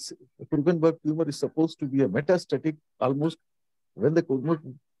thing. Krukenberg tumor is supposed to be a metastatic almost when the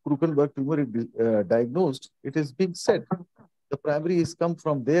Krukenberg tumor is diagnosed. It is being said the primary is come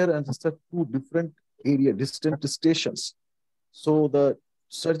from there and it's two different distant stations. So the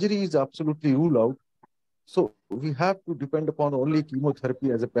surgery is absolutely ruled out. So we have to depend upon only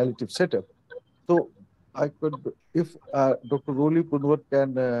chemotherapy as a palliative setup. So I could, if Dr. Roli Punwar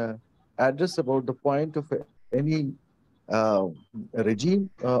can address about the point of any regime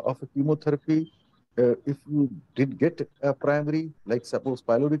of a chemotherapy, if you did get a primary, like suppose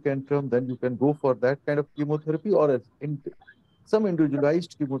pyloric antrum, then you can go for that kind of chemotherapy, or some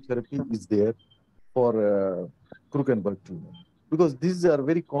individualized chemotherapy is there for Krukenberg tumor, because these are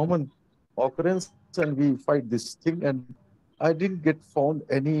very common occurrence and we fight this thing. And I didn't get found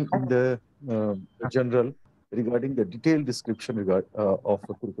any in the general regarding the detailed description of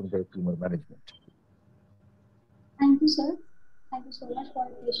Krukenberg tumor management. Thank you, sir. Thank you so much for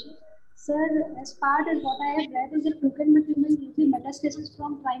your question. Sir, as part as what I have read is that Krukenberg tumor is usually metastasis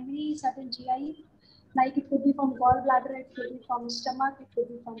from primary certain GI, like it could be from gallbladder, it could be from stomach, it could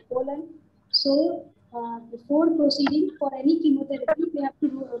be from colon. So before proceeding for any chemotherapy, we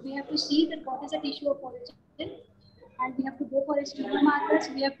have to see that what is the tissue of origin, and we have to go for its tumor markers.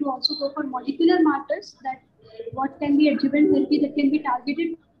 We have to also go for molecular markers, that what can be adjuvant therapy that can be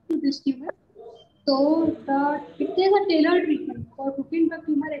targeted to this tumor. So it is a tailored treatment for Krukenberg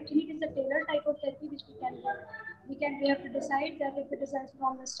tumor. Actually, it is a tailored type of therapy which we can give. We have to decide that if it is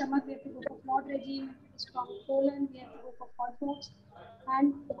from the stomach, we have to go for flawed regime. If it is from colon, we have to go for Colfax.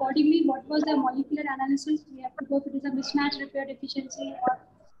 And accordingly, what was the molecular analysis? We have to go if it is a mismatch repair deficiency, or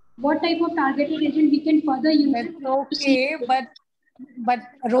what type of targeted agent we can further use. That's okay, but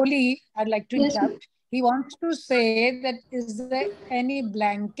Roli, I'd like to interrupt. He wants to say that is there any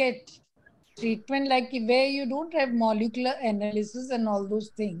blanket treatment, like where you don't have molecular analysis and all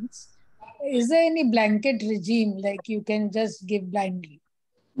those things? Is there any blanket regime like you can just give blindly?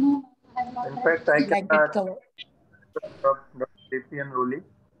 No, I have not. In fact, I can blanket cover. Dr. Deepti and Roli,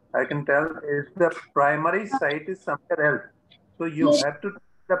 I can tell is the primary site is somewhere else. So you have to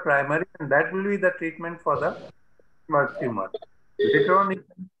treat the primary, and that will be the treatment for the tumor. Later on, you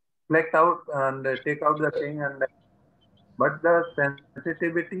can select out and take out the thing, but the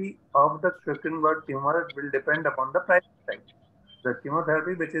sensitivity of the Krukenberg tumor will depend upon the primary site. The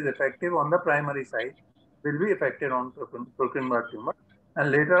chemotherapy which is effective on the primary site will be effective on Krukenberg tumor, and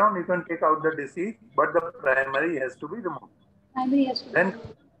later on you can take out the disease, but the primary has to be removed. Primary has to be Then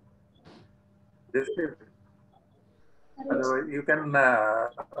this is otherwise you can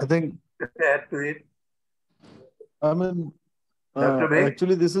I think add to it. I mean, Dr. Beg?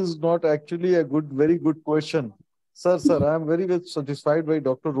 actually, this is not actually a very good question. Sir, I am very well satisfied by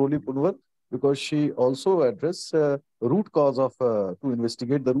Dr. Roli Punwar, because she also addressed root cause of, to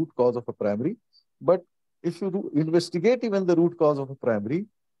investigate the root cause of a primary. But if you investigate even the root cause of a primary,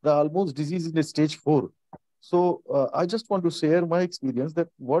 the almost disease is in stage 4. So I just want to share my experience that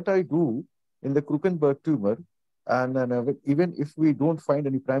what I do in the Krukenberg tumor, and even if we don't find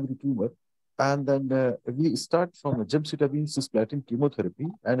any primary tumor, and then we start from a gemcitabine cisplatin chemotherapy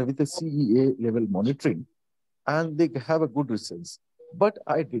and with a CEA level monitoring, and they have a good results. But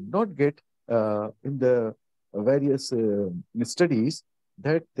I did not get in the various studies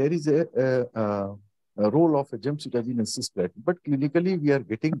that there is a role of a gemcitabine and cisplatin. But clinically, we are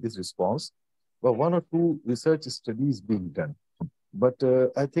getting this response. But 1 or 2 research studies being done. But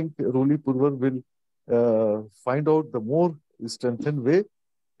I think Roli Purwar will find out the more strengthened way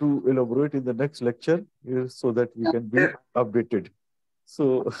to elaborate in the next lecture so that we can be updated.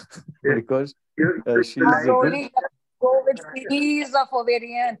 So, because she is a good... Go with series of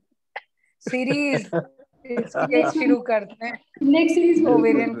ovarian. Series. Next series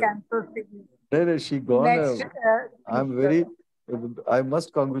ovarian cancer series. No, she gone. I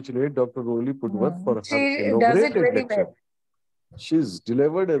must congratulate Dr. Roli Pudwar for her elaborated lecture. Well. She's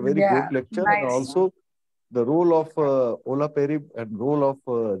delivered a very good lecture, and also the role of olaparib and role of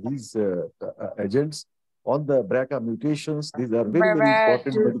these agents on the BRCA mutations. These are very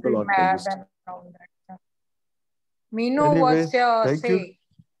important medical oncologists. Meenu, anyway, what's your thank say?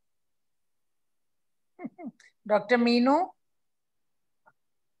 You. Dr. Meenu?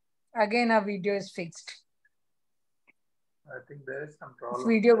 Again, our video is fixed. I think there is some problem.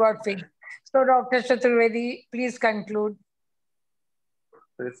 Video got fixed. So, Dr. Chaturvedi, please conclude.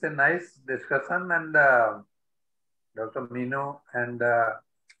 So it's a nice discussion, and Dr. Meenu and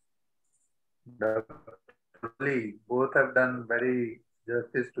Dr. Lee both have done very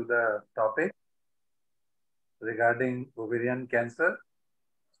justice to the topic regarding ovarian cancer.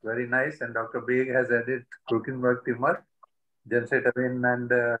 It's very nice, and Dr. Beg has added Krukenberg tumor, gemcitabine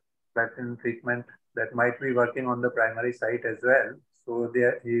and platinum treatment that might be working on the primary site as well. So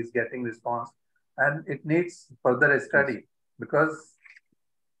there he is getting response, and it needs further study because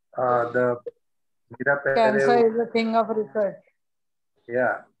the cancer is a thing of research.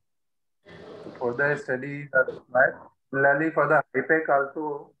 Yeah. So further studies are required. Similarly, for the HIPEC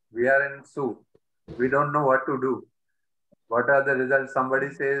also, we are in soup. We don't know what to do. What are the results? Somebody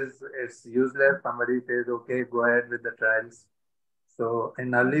says it's useless. Somebody says, okay, go ahead with the trials. So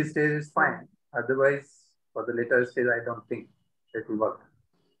in early stage, it's fine. Otherwise, for the later stage, I don't think it will work.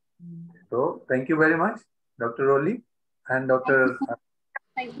 So thank you very much, Dr. Roli. And Dr.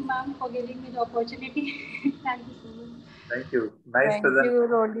 Thank you, ma'am, for giving me the opportunity. Thank you so much. Thank you. Nice Thank present. you,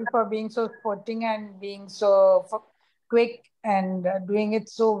 Rolly, for being so sporting and being so quick and doing it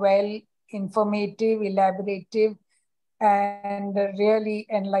so well, informative, elaborative, and really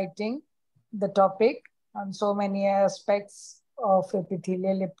enlightening the topic on so many aspects of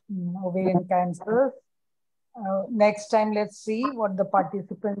epithelial ovarian cancer. Next time, let's see what the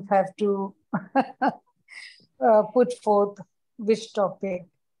participants have to put forth, which topic.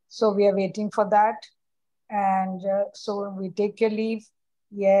 So we are waiting for that. And so we take your leave.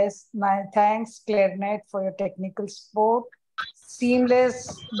 Yes, my thanks, Clarinet, for your technical support.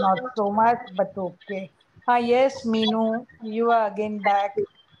 Seamless, not so much, but okay. Yes, Meenu, you are again back.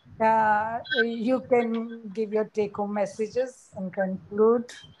 You can give your take-home messages and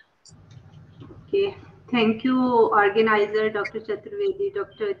conclude. Okay. Thank you, organizer Dr. Chaturvedi,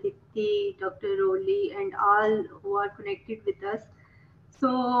 Dr. Dipti, Dr. Roli, and all who are connected with us.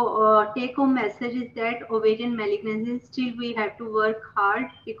 So, take-home message is that ovarian malignancy still we have to work hard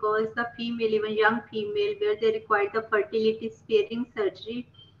because the female, even young female, where they require the fertility sparing surgery,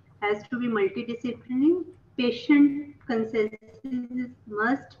 has to be multidisciplinary. Patient consensus is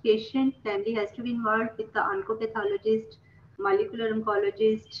must. Patient family has to be involved with the oncopathologist, molecular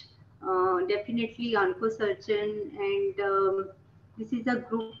oncologist, definitely oncosurgeon, and this is a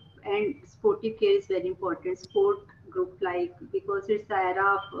group, and sportive care is very important. Sport group, like, because it's the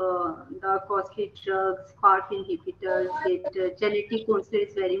era of the costly drugs, PARP inhibitors, that genetic counselor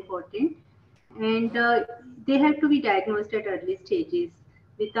is very important, and they have to be diagnosed at early stages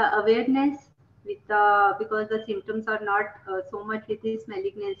with the awareness, with the, because the symptoms are not so much with this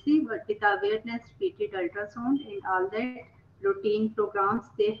malignancy, but with the awareness, repeated ultrasound and all that routine programs,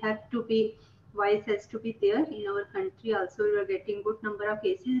 they have to be, voice has to be there. In our country also we are getting good number of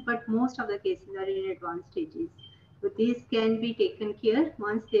cases, but most of the cases are in advanced stages. So these can be taken care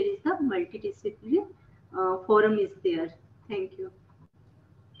once there is a multidisciplinary forum is there. Thank you.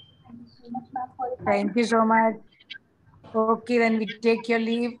 Thank you so much, ma'am, for your Thank time. you so much. Okay, then we take your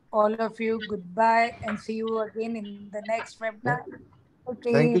leave, all of you. Goodbye, and see you again in the next webinar. Yeah.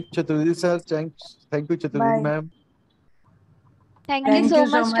 Okay, Thank you, Chaturvedi sir. Thank you, Chaturvedi bye. ma'am. Thank you Thank so you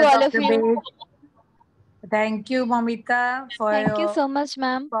so much to much, all of Dr. you. Babe. Thank you, Momita, for Thank you your so much,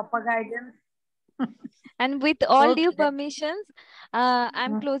 ma'am. proper guidance. And with all due Okay. permissions,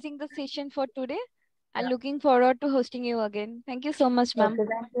 I'm closing the session for today and Yeah. looking forward to hosting you again. Thank you so much, ma'am. Okay,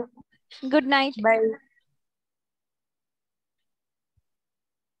 thank you. Good night. Bye.